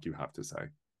what the fuck you have to say.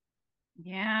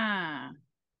 Yeah.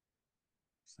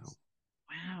 So,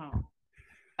 wow.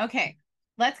 Okay.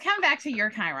 Let's come back to your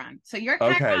Chiron. So your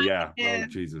okay, Chiron yeah. is Oh,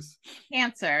 Jesus.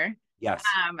 Cancer. Yes.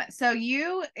 So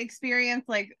you experience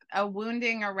like a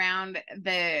wounding around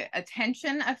the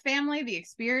attention of family, the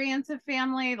experience of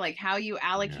family, like how you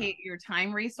allocate your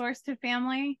time resource to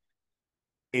family.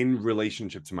 In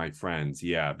relationship to my friends,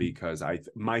 yeah, because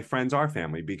my friends are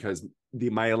family, because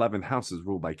my 11th house is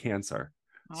ruled by Cancer.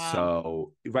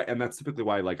 So right, and that's typically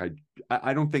why, like,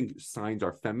 I don't think signs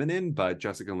are feminine, but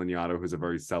Jessica Liniato, who's a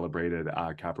very celebrated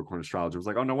Capricorn astrologer, was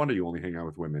like, oh, no wonder you only hang out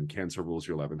with women. Cancer rules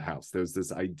your 11th house. There's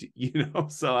this idea,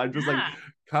 so I'm just like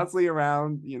constantly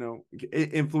around,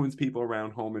 influence people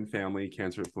around home and family.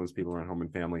 Cancer influence people around home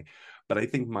and family. But I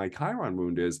think my Chiron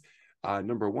wound is,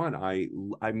 number one,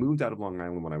 I moved out of Long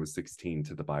Island when I was 16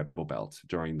 to the Bible Belt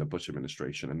during the Bush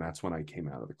administration, and that's when I came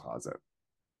out of the closet.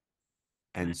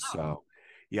 And so,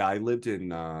 yeah, I lived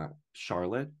in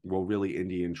Charlotte, well, really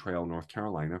Indian Trail, North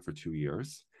Carolina, for 2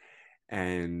 years.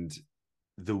 And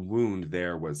the wound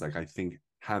there was, like, I think,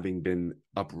 having been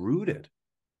uprooted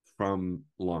from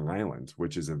Long Island,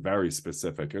 which is a very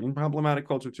specific and problematic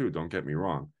culture too, don't get me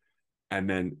wrong, and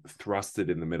then thrusted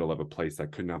in the middle of a place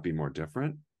that could not be more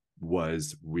different,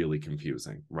 was really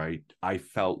confusing, right? I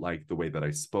felt like the way that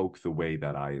I spoke, the way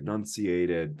that I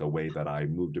enunciated, the way that I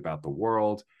moved about the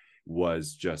world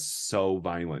was just so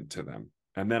violent to them.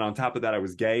 And then on top of that, I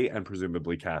was gay and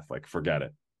presumably Catholic. Forget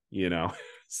it.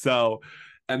 So,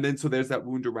 and then so there's that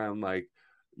wound around, like,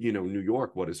 New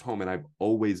York, what is home? And I've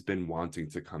always been wanting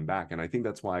to come back. And I think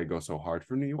that's why I go so hard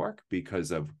for New York,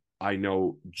 because I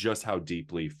know just how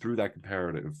deeply, through that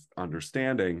comparative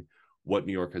understanding, what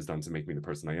New York has done to make me the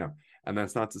person I am. And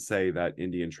that's not to say that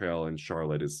Indian Trail and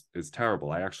Charlotte is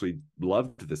terrible. I actually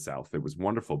loved the South. It was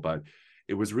wonderful, but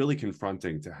it was really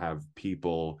confronting to have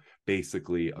people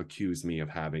basically accuse me of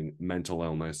having mental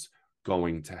illness,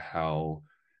 going to hell,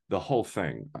 the whole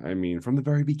thing. I mean, from the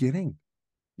very beginning,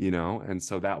 and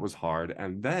so that was hard.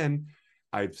 And then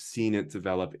I've seen it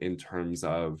develop in terms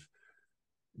of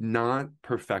not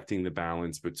perfecting the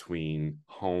balance between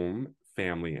home,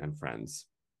 family, and friends.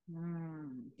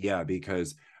 Yeah,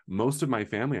 because most of my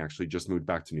family actually just moved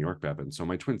back to New York, Bevan. So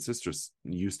my twin sister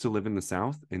used to live in the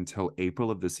South until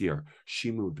April of this year.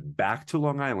 She moved back to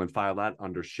Long Island, filed that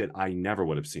under shit I never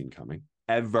would have seen coming,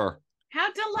 ever.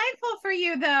 How delightful for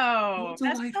you, though. So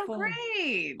That's so delightful.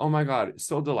 great. Oh my God,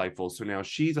 so delightful. So now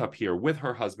she's up here with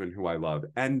her husband, who I love,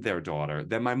 and their daughter.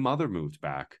 Then my mother moved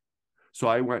back. So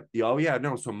I went, oh yeah,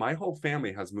 no. So my whole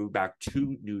family has moved back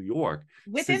to New York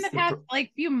within the past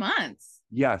few months.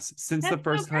 Yes, since the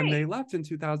first time they left in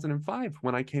 2005,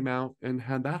 when I came out and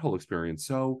had that whole experience.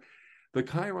 So the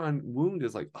Chiron wound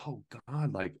is like, oh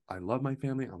God, like, I love my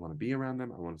family. I want to be around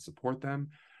them. I want to support them.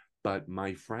 But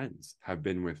my friends have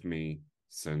been with me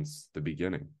since the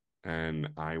beginning, and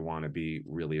I want to be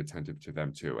really attentive to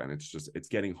them too. And it's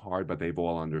getting hard, but they've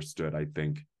all understood, I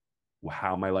think,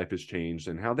 how my life has changed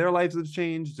and how their lives have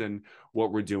changed, and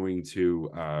what we're doing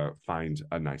to find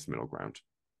a nice middle ground.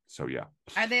 So yeah.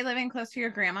 Are they living close to your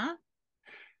grandma?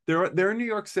 They're in New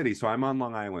York City, so I'm on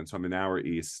Long Island, so I'm an hour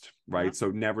east, right? So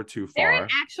never too far. They're in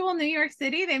actual New York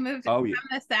City. They moved from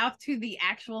the South to the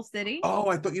actual city. Oh,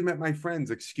 I thought you met my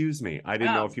friends. Excuse me. I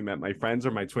didn't know if you met my friends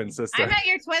or my twin sister. I met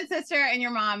your twin sister and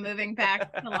your mom moving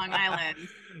back to Long Island.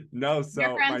 No, so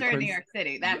your friends are in New York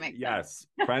City. That makes sense. Yes,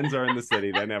 friends are in the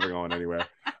city. They're never going anywhere.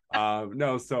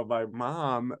 No, so my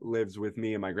mom lives with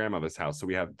me in my grandmother's house. So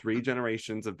we have 3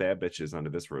 generations of bad bitches under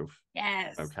this roof.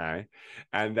 Yes. Okay.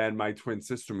 And then my twin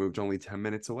sister moved only 10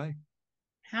 minutes away.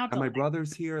 And my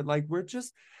brother's here. Like,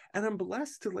 and I'm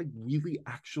blessed to, like, really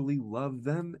actually love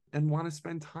them and want to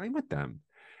spend time with them.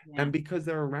 Yeah. And because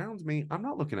they're around me, I'm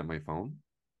not looking at my phone.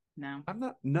 No. I'm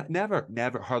not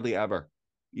never, hardly ever.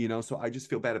 So I just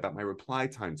feel bad about my reply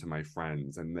time to my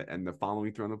friends and the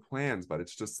following through on the plans. But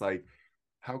it's just like,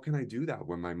 how can I do that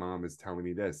when my mom is telling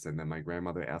me this, and then my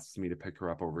grandmother asks me to pick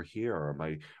her up over here,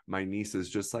 or my niece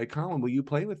is just like, Colin, will you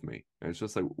play with me? And it's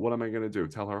just like, what am I going to do?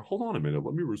 Tell her, hold on a minute,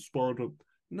 let me respond to...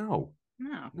 No,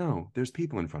 there's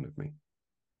people in front of me,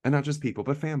 and not just people,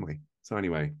 but family. So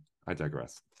anyway, I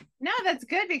digress. No, that's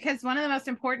good, because one of the most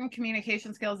important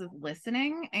communication skills is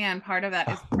listening, and part of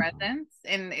that is presence.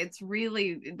 And it's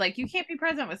really like, you can't be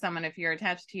present with someone if you're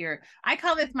attached to I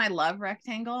call this my love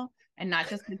rectangle. and not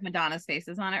just because Madonna's face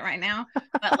is on it right now,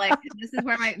 but like this is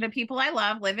where the people I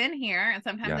love live in here, and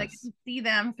sometimes I get to see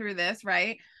them through this,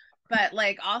 right? But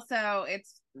like also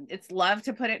it's love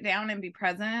to put it down and be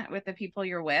present with the people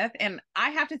you're with. And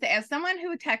I have to say, as someone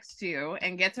who texts you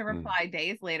and gets a reply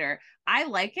days later, I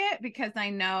like it because I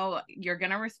know you're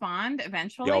going to respond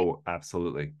eventually. Yo,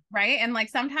 absolutely. Right. And like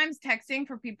sometimes texting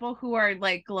for people who are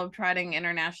like globetrotting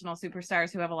international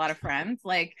superstars who have a lot of friends,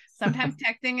 like sometimes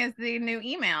texting is the new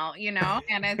email, you know,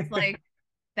 and it's like,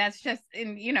 that's just,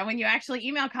 in, you know, when you actually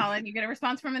email Colin, you get a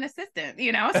response from an assistant,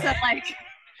 you know, so like,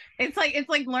 it's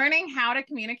like learning how to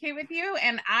communicate with you.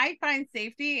 And I find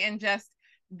safety in just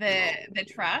the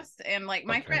trust. And like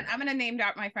my friend, I'm going to name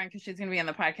drop my friend because she's going to be on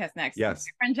the podcast next. Yes.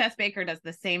 My friend Jess Baker does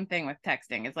the same thing with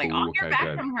texting. It's like, I'll hear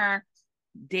back from her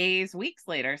days, weeks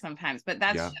later sometimes, but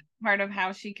that's just part of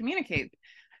how she communicates.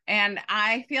 And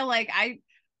I feel like I'm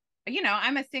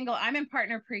in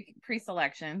partner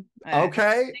pre-selection.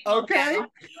 Okay.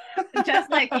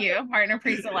 Just like you, partner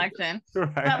pre-selection.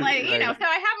 Right, but like, you know, so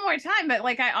I have more time, but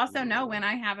like, I also know when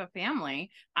I have a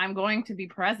family, I'm going to be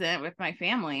present with my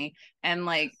family. And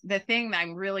like, the thing that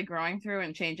I'm really growing through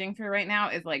and changing through right now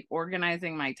is like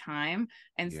organizing my time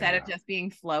instead of just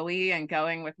being flowy and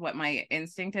going with what my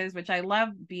instinct is, which I love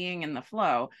being in the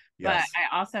flow. But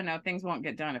I also know things won't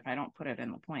get done if I don't put it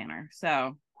in the planner.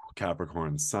 So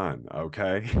Capricorn sun,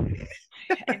 okay.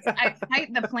 I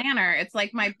fight the planner. It's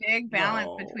like my big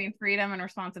balance between freedom and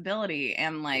responsibility,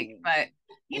 and like, but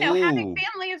you know, having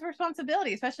family is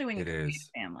responsibility, especially when you create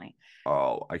family.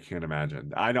 Oh, I can't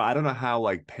imagine. I don't know how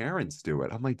like parents do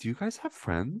it. I'm like, do you guys have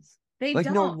friends? They like,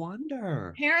 don't. No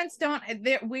wonder. Parents don't.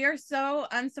 We are so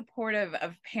unsupportive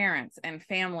of parents and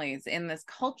families in this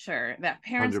culture that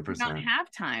parents 100%. don't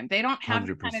have time. They don't have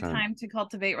the kind of time to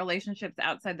cultivate relationships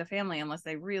outside the family unless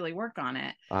they really work on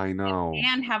it. I know.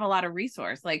 And have a lot of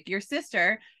resource. Like your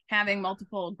sister having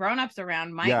multiple grown-ups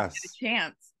around might get a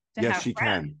chance to have she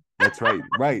friends. can. That's right.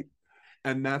 Right.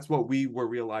 And that's what we were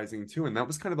realizing too. And that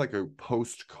was kind of like a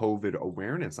post-COVID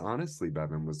awareness, honestly,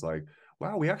 Bevan, was like,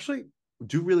 wow, we actually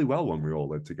do really well when we all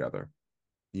live together.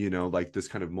 You know, like this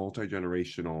kind of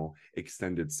multi-generational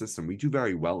extended system. We do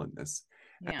very well in this.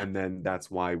 And then that's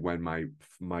why when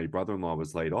my brother-in-law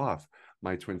was laid off,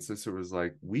 my twin sister was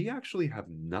like, we actually have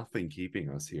nothing keeping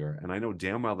us here. And I know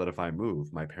damn well that if I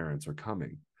move, my parents are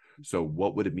coming. So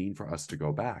what would it mean for us to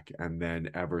go back? And then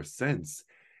ever since,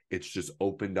 it's just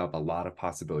opened up a lot of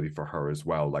possibility for her as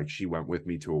well. Like she went with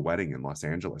me to a wedding in Los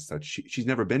Angeles that she's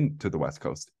never been to the West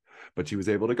Coast, but she was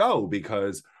able to go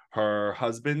because her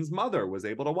husband's mother was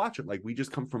able to watch it. Like we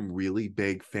just come from really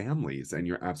big families, and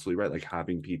you're absolutely right. Like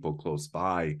having people close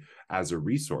by as a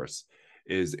resource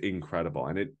is incredible.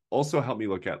 And it also helped me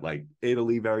look at like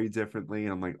Italy very differently.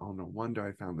 And I'm like, oh, no wonder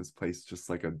I found this place just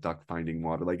like a duck finding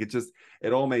water. Like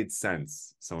it all made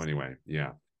sense. So anyway,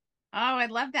 yeah. Oh, I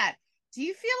love that. Do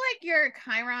you feel like your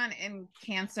Chiron in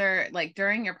Cancer, like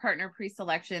during your partner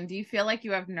pre-selection, do you feel like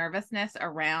you have nervousness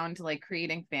around like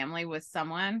creating family with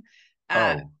someone?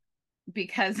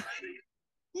 Because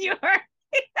you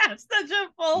have such a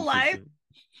full life.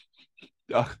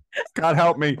 Oh, God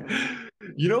help me.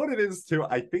 You know what it is too?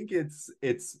 I think it's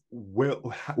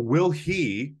will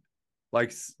he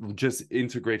like just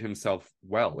integrate himself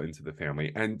well into the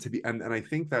family, and and I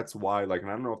think that's why, like,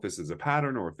 and I don't know if this is a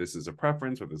pattern or if this is a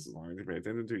preference or this is something to pay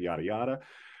attention to, yada yada,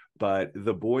 but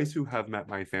the boys who have met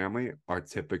my family are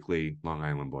typically Long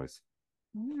Island boys.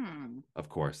 Of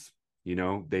course, you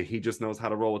know, he just knows how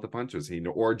to roll with the punches.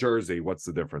 Or Jersey, what's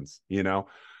the difference, you know?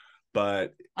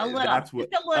 But a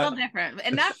little different,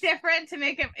 enough different to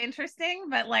make it interesting,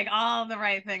 but like all the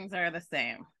right things are the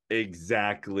same.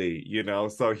 Exactly, you know,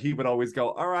 so he would always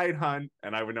go, all right, hun,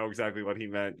 and I would know exactly what he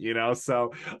meant, you know.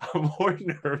 So I'm more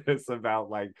nervous about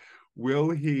like,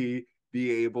 will he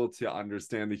be able to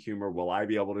understand the humor? Will I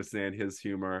be able to stand his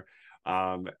humor?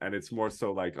 And it's more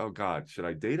so like, oh God, should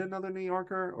I date another New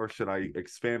Yorker or should I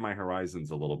expand my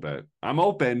horizons a little bit? I'm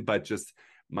open, but just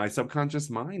my subconscious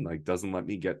mind like doesn't let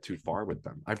me get too far with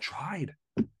them. I've tried.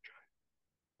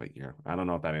 But yeah, I don't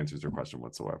know if that answers your question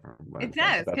whatsoever. It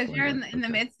does, because you're in the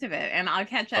midst of it, and I'll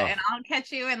catch up, and I'll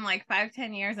catch you in like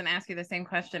 5-10 years and ask you the same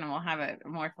question, and we'll have it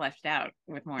more fleshed out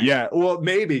with more. Yeah, well,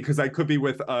 maybe because I could be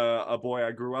with a boy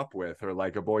I grew up with, or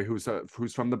like a boy who's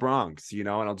from the Bronx, you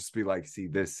know, and I'll just be like, see,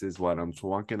 this is what I'm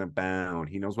talking about.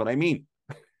 He knows what I mean.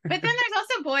 But then there's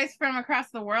also boys from across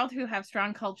the world who have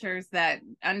strong cultures that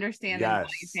understand and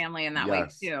value family in that way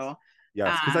too.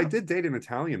 Yes, because I did date an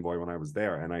Italian boy when I was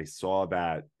there, and I saw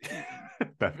that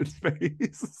Bevan's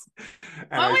face.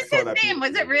 What was his name?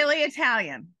 Was it really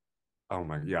Italian? Oh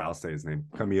my, yeah, I'll say his name,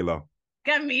 Camilo.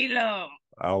 Camilo.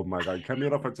 Oh my God,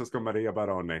 Camilo Francisco Maria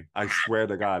Barone. I swear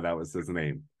to God, that was his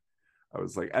name. I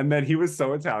was like, and then he was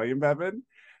so Italian, Bevan,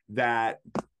 that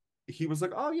he was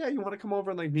like, "Oh yeah, you want to come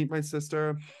over and like meet my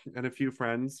sister and a few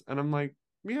friends?" And I'm like,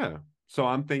 "Yeah." So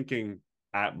I'm thinking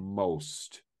at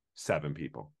most 7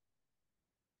 people.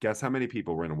 Guess how many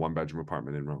people were in a 1-bedroom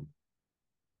apartment in Rome?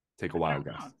 Take a wild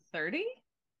guess. 30?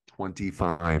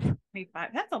 25. 25.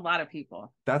 That's a lot of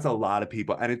people. That's a lot of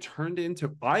people. And it turned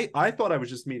into I thought I was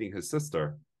just meeting his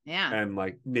sister. Yeah. And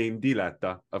like named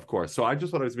Diletta, of course. So I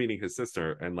just thought I was meeting his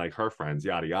sister and like her friends,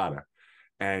 yada yada.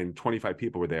 And 25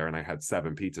 people were there, and I had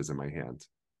 7 pizzas in my hand.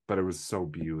 But it was so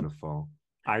beautiful.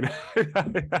 I know,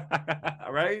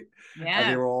 right? Yeah.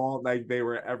 And they were all like, they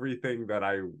were everything that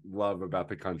I love about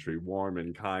the country, warm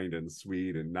and kind and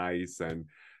sweet and nice. And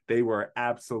they were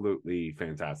absolutely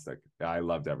fantastic. I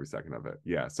loved every second of it.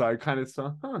 Yeah. So I kind of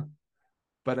saw,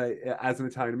 but as an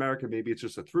Italian American, maybe it's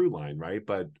just a through line, right?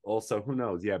 But also, who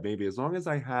knows? Yeah, maybe as long as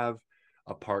I have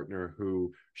a partner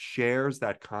who shares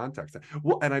that context.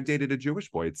 Well, and I've dated a Jewish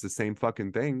boy. It's the same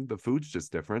fucking thing. The food's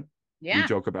just different. Yeah. We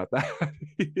joke about that.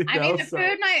 I mean, the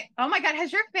food oh my God,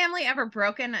 has your family ever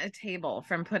broken a table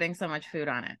from putting so much food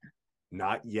on it?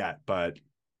 Not yet, but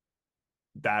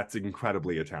that's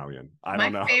incredibly Italian. I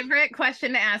don't know. My favorite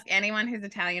question to ask anyone who's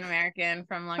Italian American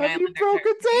from Long Island. Have you broke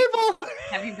a table?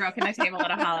 Have you broken a table at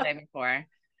a holiday before?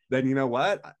 Then you know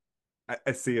what?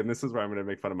 I see, and this is where I'm going to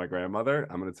make fun of my grandmother.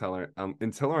 I'm going to tell her,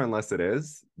 until or unless it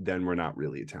is, then we're not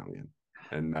really Italian.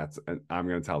 And I'm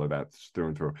going to tell her that through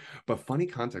and through. But funny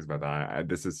context about that.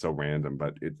 This is so random,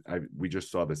 but we just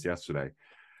saw this yesterday.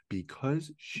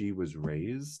 Because she was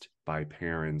raised by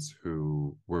parents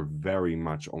who were very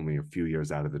much only a few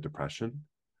years out of the Depression,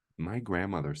 my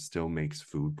grandmother still makes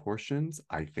food portions,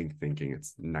 I think, thinking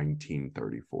it's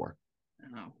 1934.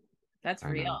 Oh, that's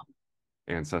real.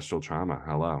 Ancestral trauma.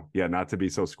 Hello. Yeah, not to be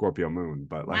so Scorpio moon,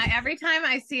 but like every time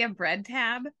I see a bread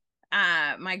tab,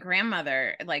 my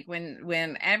grandmother, like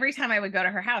when every time I would go to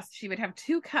her house, she would have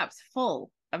 2 cups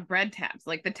full of bread tabs,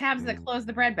 like the tabs that close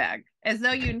the bread bag, as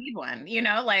though you need one,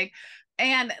 like,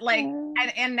 and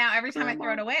now every time I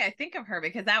throw it away, I think of her,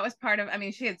 because that was part of, I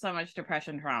mean, she had so much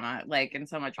depression trauma, like, and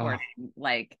so much hoarding,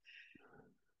 like,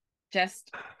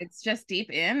 it's just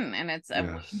deep in, and it's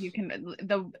you can,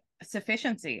 the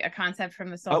sufficiency, a concept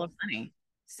from the Soul of Money.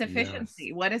 Sufficiency.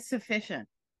 Yes. What is sufficient?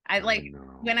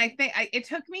 When I think it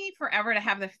took me forever to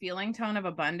have the feeling tone of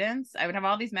abundance. I would have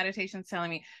all these meditations telling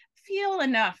me, feel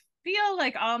enough, feel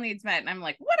like all needs met. And I'm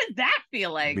like, what does that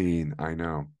feel like? I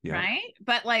know. Yeah. Right.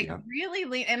 But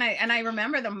really, and I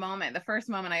remember the first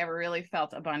moment I ever really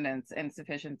felt abundance and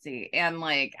sufficiency. And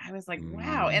like, I was like,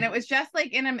 wow. And it was just like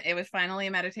it was finally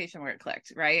a meditation where it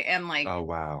clicked. Right. And like, oh,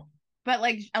 wow. But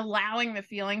like allowing the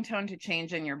feeling tone to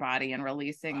change in your body and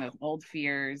releasing those old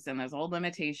fears and those old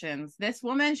limitations. This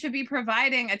woman should be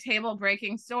providing a table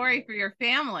breaking story for your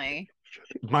family.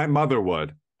 My mother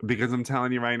would, because I'm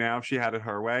telling you right now, if she had it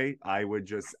her way, I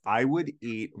would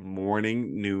eat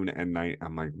morning, noon, and night.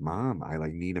 I'm like, Mom, I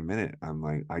like need a minute. I'm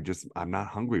like, I'm not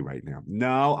hungry right now.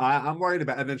 No, I'm worried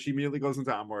about, and then she immediately goes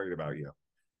into, I'm worried about you.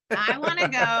 I want to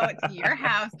go to your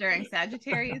house during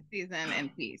Sagittarius season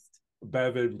and feast.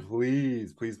 Bevan,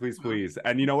 please.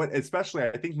 And you know what? Especially,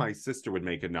 I think my sister would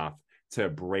make enough to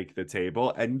break the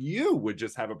table, and you would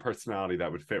just have a personality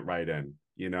that would fit right in.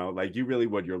 Like you really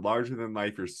would. You're larger than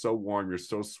life. You're so warm. You're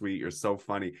so sweet. You're so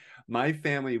funny. My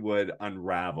family would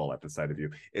unravel at the sight of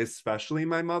you, especially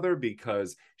my mother,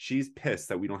 because she's pissed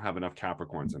that we don't have enough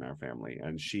Capricorns in our family,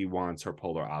 and she wants her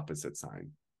polar opposite sign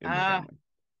in the family.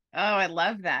 Oh, I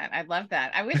love that.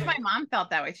 I wish my mom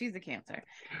felt that way. She's a Cancer.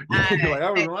 She's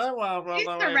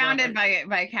surrounded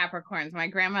by Capricorns, my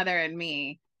grandmother and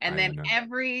me. And then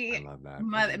every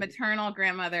maternal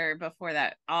grandmother before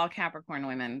that, all Capricorn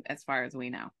women, as far as we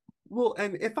know. Well,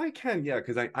 and if I can,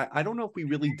 because I don't know if we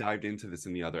really dived into this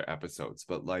in the other episodes,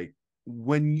 but like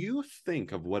when you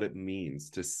think of what it means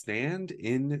to stand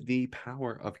in the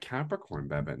power of Capricorn,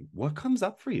 Bevan, what comes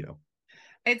up for you?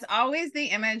 It's always the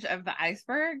image of the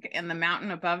iceberg and the mountain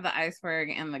above the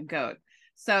iceberg and the goat.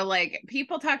 So like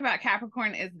people talk about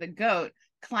Capricorn as the goat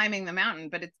climbing the mountain,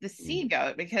 but it's the sea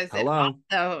goat, because it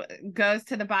also goes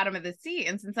to the bottom of the sea.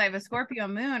 And since I have a Scorpio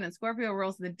moon and Scorpio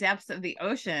rules the depths of the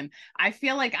ocean, I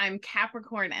feel like I'm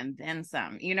Capricorn and then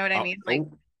some. You know what I mean? Like,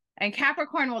 and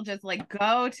Capricorn will just like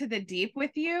go to the deep with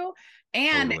you,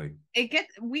 and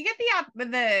we get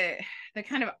the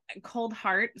kind of cold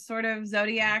heart sort of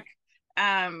zodiac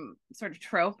sort of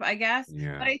trope, I guess.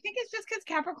 Yeah. But I think it's just because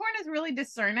Capricorn is really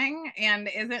discerning and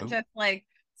isn't just like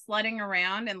slutting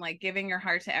around and like giving your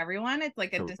heart to everyone. It's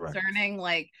like a discerning,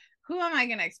 like who am I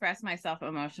going to express myself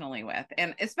emotionally with?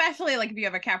 And especially like if you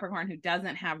have a Capricorn who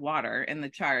doesn't have water in the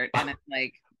chart and it's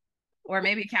like, or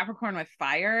maybe Capricorn with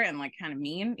fire and like kind of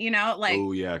mean, like,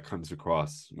 Oh yeah, it comes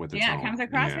across with its yeah, it own. comes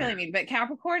across really mean. But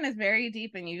Capricorn is very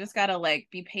deep and you just got to like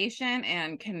be patient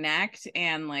and connect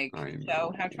and like I show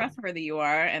know. how trustworthy you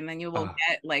are. And then you will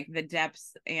get like the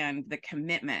depths and the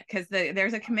commitment because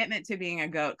there's a commitment to being a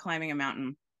goat climbing a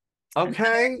mountain.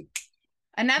 Okay.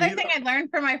 Another thing I learned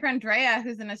from my friend Drea,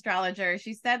 who's an astrologer,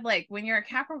 she said, like, when you're a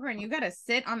Capricorn, you got to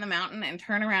sit on the mountain and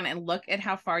turn around and look at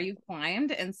how far you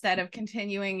climbed instead of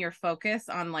continuing your focus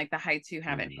on like the heights you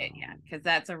haven't hit yet. Because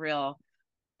that's a real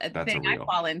thing I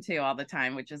fall into all the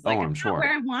time, which is like, I'm not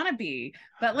where I want to be,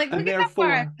 but like, look at how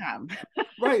far I've come.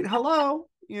 Right. Hello.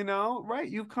 Right.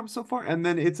 You've come so far. And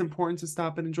then it's important to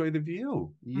stop and enjoy the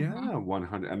view. Yeah.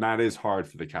 100. And that is hard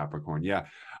for the Capricorn. Yeah.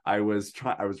 I was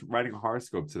writing a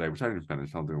horoscope today, which I didn't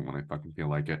finish. I'll do it when I fucking feel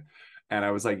like it. And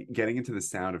I was like getting into the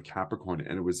sound of Capricorn,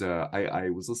 and it was I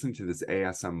was listening to this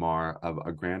ASMR of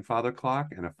a grandfather clock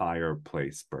and a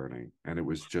fireplace burning, and it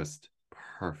was just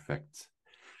perfect.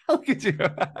 Look at you.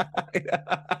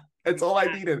 It's all I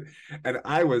needed. And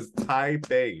I was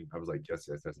typing. I was like, yes,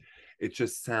 yes, yes. It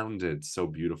just sounded so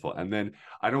beautiful. And then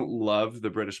I don't love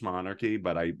the British monarchy,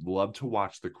 but I love to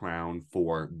watch The Crown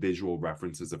for visual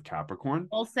references of Capricorn.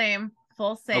 Full same.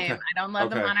 Okay. I don't love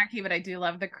the monarchy, but I do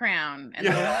love The Crown and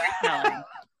the storytelling.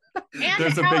 And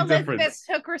there's how Elizabeth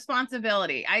took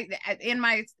responsibility. In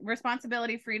my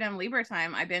responsibility freedom Libra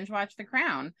time, I binge watched The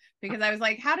Crown because I was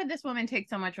like, how did this woman take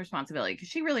so much responsibility? Because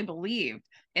she really believed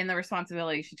in the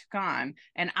responsibility she took on.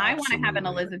 And I want to have an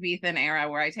Elizabethan era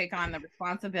where I take on the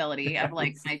responsibility of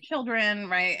like my children,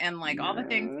 right? And like all the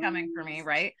things coming for me,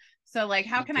 right? So like,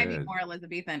 how can I be more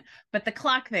Elizabethan? But the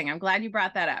clock thing, I'm glad you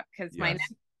brought that up because my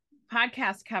next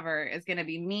podcast cover is going to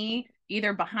be me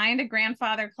either behind a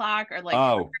grandfather clock or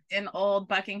like in old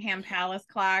Buckingham Palace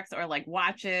clocks or like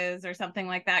watches or something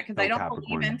like that because I don't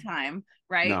believe in time,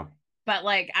 right? No. But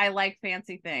like I like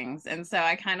fancy things, and so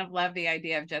I kind of love the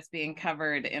idea of just being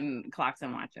covered in clocks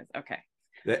and watches. Okay.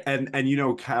 And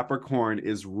Capricorn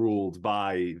is ruled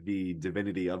by the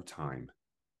divinity of time.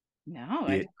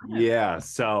 No, yeah.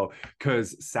 So,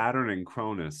 because Saturn and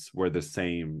Cronus were the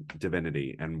same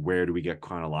divinity, and where do we get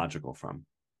chronological from?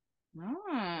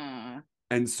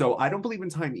 And so, I don't believe in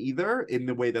time either, in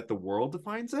the way that the world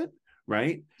defines it,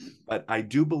 right? But I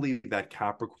do believe that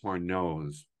Capricorn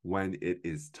knows when it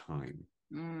is time.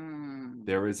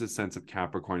 There is a sense of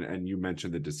Capricorn, and you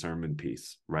mentioned the discernment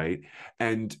piece, right?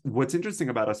 And what's interesting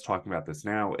about us talking about this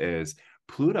now is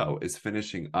Pluto is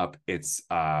finishing up its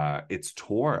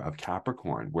tour of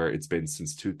Capricorn, where it's been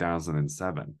since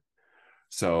 2007.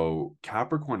 So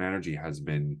Capricorn energy has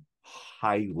been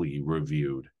highly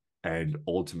reviewed and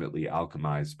ultimately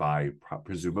alchemized by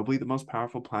presumably the most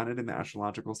powerful planet in the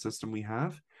astrological system we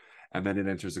have. And then it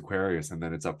enters Aquarius, and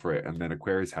then it's up for it. And then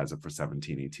Aquarius has it for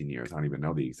 17, 18 years. I don't even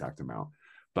know the exact amount.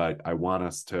 But I want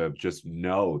us to just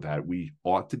know that we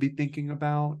ought to be thinking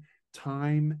about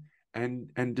time and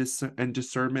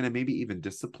discernment and maybe even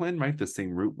discipline, right? The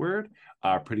same root word,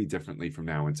 pretty differently from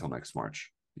now until next March.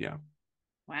 Yeah.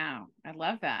 Wow. I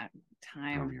love that.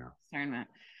 Time, discernment.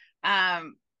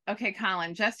 Okay,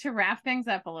 Colin, just to wrap things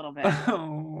up a little bit.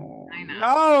 I know.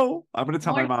 No, I'm going to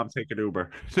tell my mom take an Uber.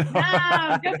 No,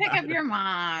 go pick up your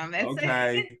mom.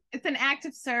 It's an act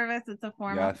of service. It's a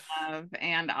form of love.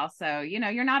 And also,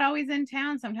 you're not always in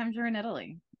town. Sometimes you're in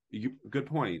Italy. Good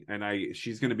point. And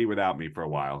she's going to be without me for a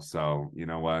while. So you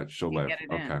know what? She'll live.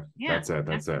 Okay. Yeah,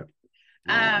 that's it.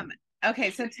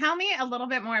 Okay, so tell me a little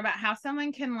bit more about how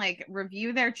someone can like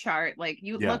review their chart. Like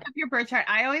you look up your birth chart.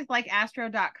 I always like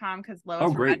astro.com because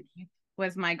Lois Rodney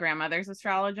was my grandmother's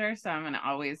astrologer. So I'm going to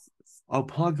always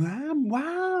plug them.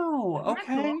 Wow.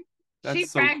 Okay. Cool? She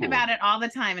bragged about it all the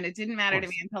time, and it didn't matter to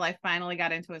me until I finally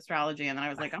got into astrology, and then I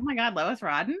was like, "Oh my God, Lois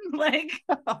Rodden!" Like,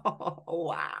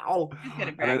 wow.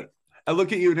 And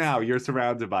look at you now. You're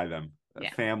surrounded by them.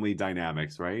 Family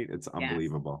dynamics, right? It's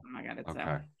unbelievable. Oh my God, it's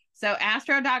okay. So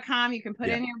astro.com, you can put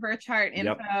in your birth chart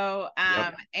info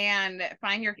and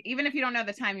find even if you don't know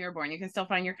the time you were born, you can still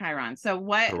find your Chiron. So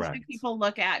what should people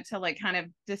look at to like kind of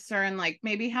discern like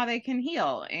maybe how they can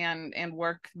heal and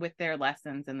work with their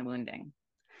lessons in the wounding?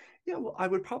 Yeah, well, I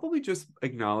would probably just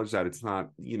acknowledge that it's not,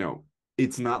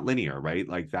 it's not linear, right?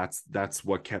 Like that's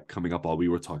what kept coming up while we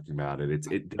were talking about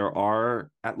it. There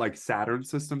are like Saturn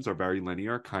systems are very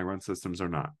linear, Chiron systems are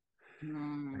not.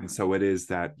 And so it is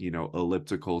that,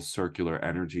 elliptical circular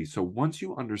energy. So once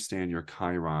you understand your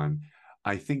Chiron,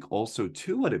 I think also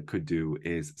too, what it could do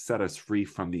is set us free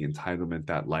from the entitlement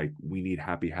that like we need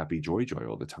happy, happy, joy, joy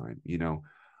all the time.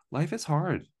 life is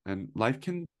hard and life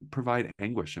can provide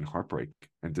anguish and heartbreak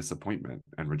and disappointment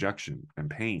and rejection and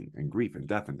pain and grief and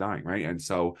death and dying, right? And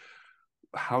so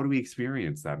how do we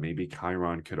experience that? Maybe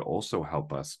Chiron could also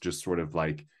help us just sort of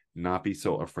like not be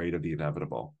so afraid of the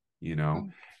inevitable, you know?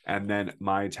 And then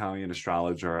my Italian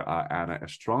astrologer, Anna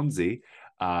Estronzi,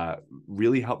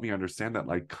 really helped me understand that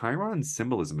like Chiron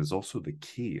symbolism is also the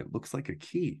key. It looks like a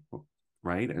key,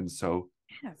 right? And so,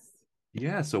 Yes.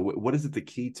 yeah. So what is it the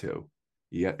key to?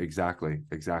 Yeah, exactly,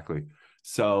 exactly.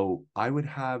 So I would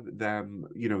have them,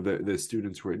 you know, the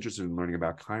students who are interested in learning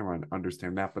about Chiron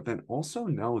understand that, but then also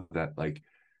know that like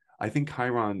I think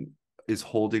Chiron is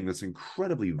holding this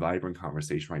incredibly vibrant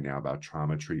conversation right now about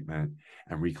trauma treatment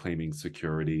and reclaiming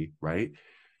security, right?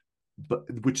 But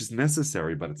which is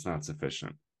necessary, but it's not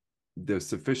sufficient. The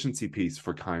sufficiency piece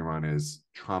for Chiron is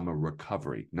trauma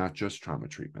recovery, not just trauma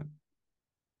treatment.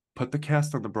 Put the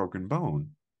cast on the broken bone,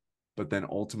 but then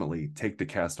ultimately take the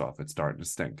cast off. It's starting to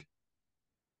stink.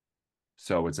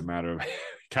 So it's a matter of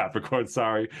Capricorn,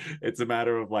 sorry. It's a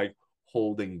matter of like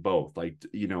holding both. Like,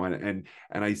 you know, and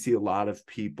I see a lot of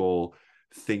people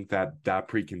think that that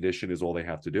precondition is all they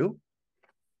have to do.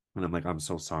 And I'm like, I'm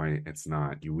so sorry, it's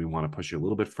not. We want to push you a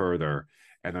little bit further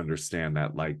and understand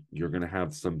that like you're going to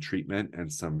have some treatment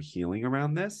and some healing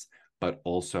around this, but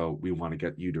also we want to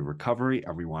get you to recovery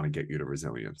and we want to get you to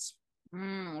resilience.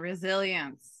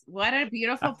 Resilience. What a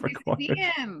beautiful place to be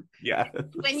in. Yeah.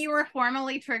 When you were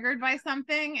formerly triggered by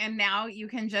something and now you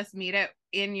can just meet it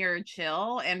in your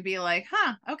chill and be like,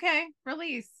 huh, okay,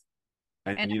 release.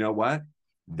 And you know what?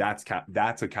 That's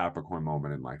a Capricorn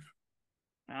moment in life.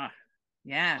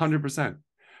 Yeah. 100%.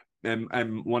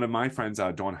 And one of my friends,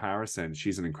 Dawn Harrison,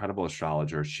 she's an incredible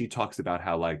astrologer. She talks about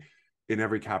how like in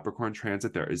every Capricorn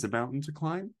transit there is a mountain to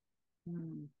climb.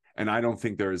 And I don't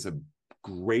think there is a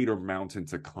greater mountain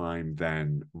to climb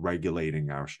than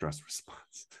regulating our stress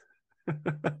response.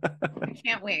 I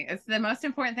can't wait. It's the most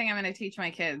important thing I'm going to teach my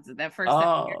kids. The first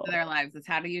 7 years of their lives is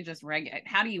how do you just regulate?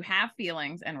 How do you have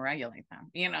feelings and regulate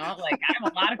them? You know, like I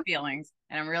have a lot of feelings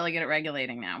and I'm really good at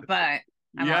regulating now. But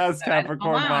yes,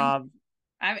 Capricorn mom.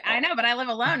 I know, but I live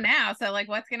alone now. So like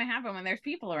what's gonna happen when there's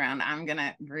people around? I'm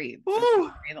gonna breathe.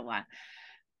 Breathe a lot.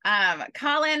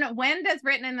 Colin, when does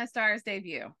Written in the Stars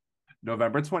debut?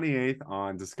 November 28th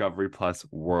on Discovery Plus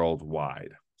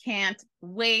worldwide. Can't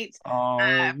wait.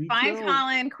 Find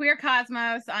Colin, Queer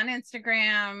Cosmos on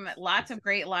Instagram. Lots of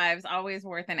great lives. Always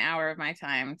worth an hour of my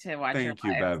time to watch. Thank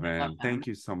you, Bevan. Thank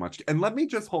you so much. And let me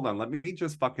just hold on. Let me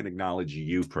just fucking acknowledge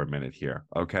you for a minute here.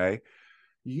 Okay.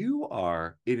 You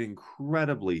are an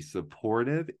incredibly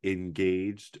supportive,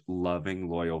 engaged, loving,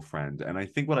 loyal friend. And I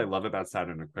think what I love about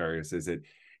Saturn Aquarius is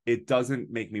it doesn't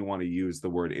make me want to use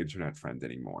the word internet friend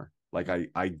anymore. Like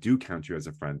I do count you as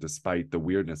a friend, despite the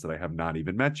weirdness that I have not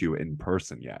even met you in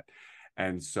person yet.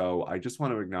 And so I just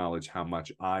want to acknowledge how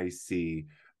much I see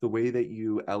the way that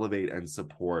you elevate and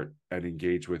support and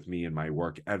engage with me and my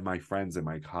work and my friends and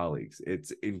my colleagues.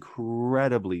 It's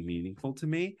incredibly meaningful to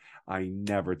me. I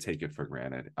never take it for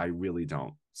granted. I really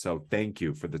don't. So thank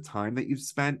you for the time that you've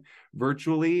spent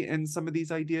virtually in some of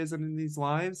these ideas and in these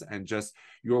lives, and just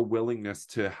your willingness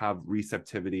to have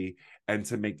receptivity and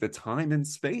to make the time and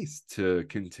space to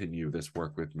continue this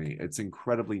work with me. It's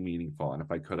incredibly meaningful. And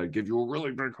if I could, I'd give you a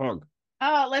really big hug.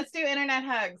 Oh, let's do internet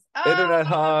hugs. Internet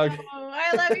hug.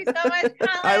 I love you so much,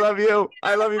 Colin. I love you.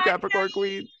 I love you, Capricorn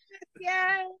Queen.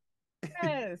 Yes.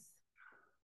 Yes.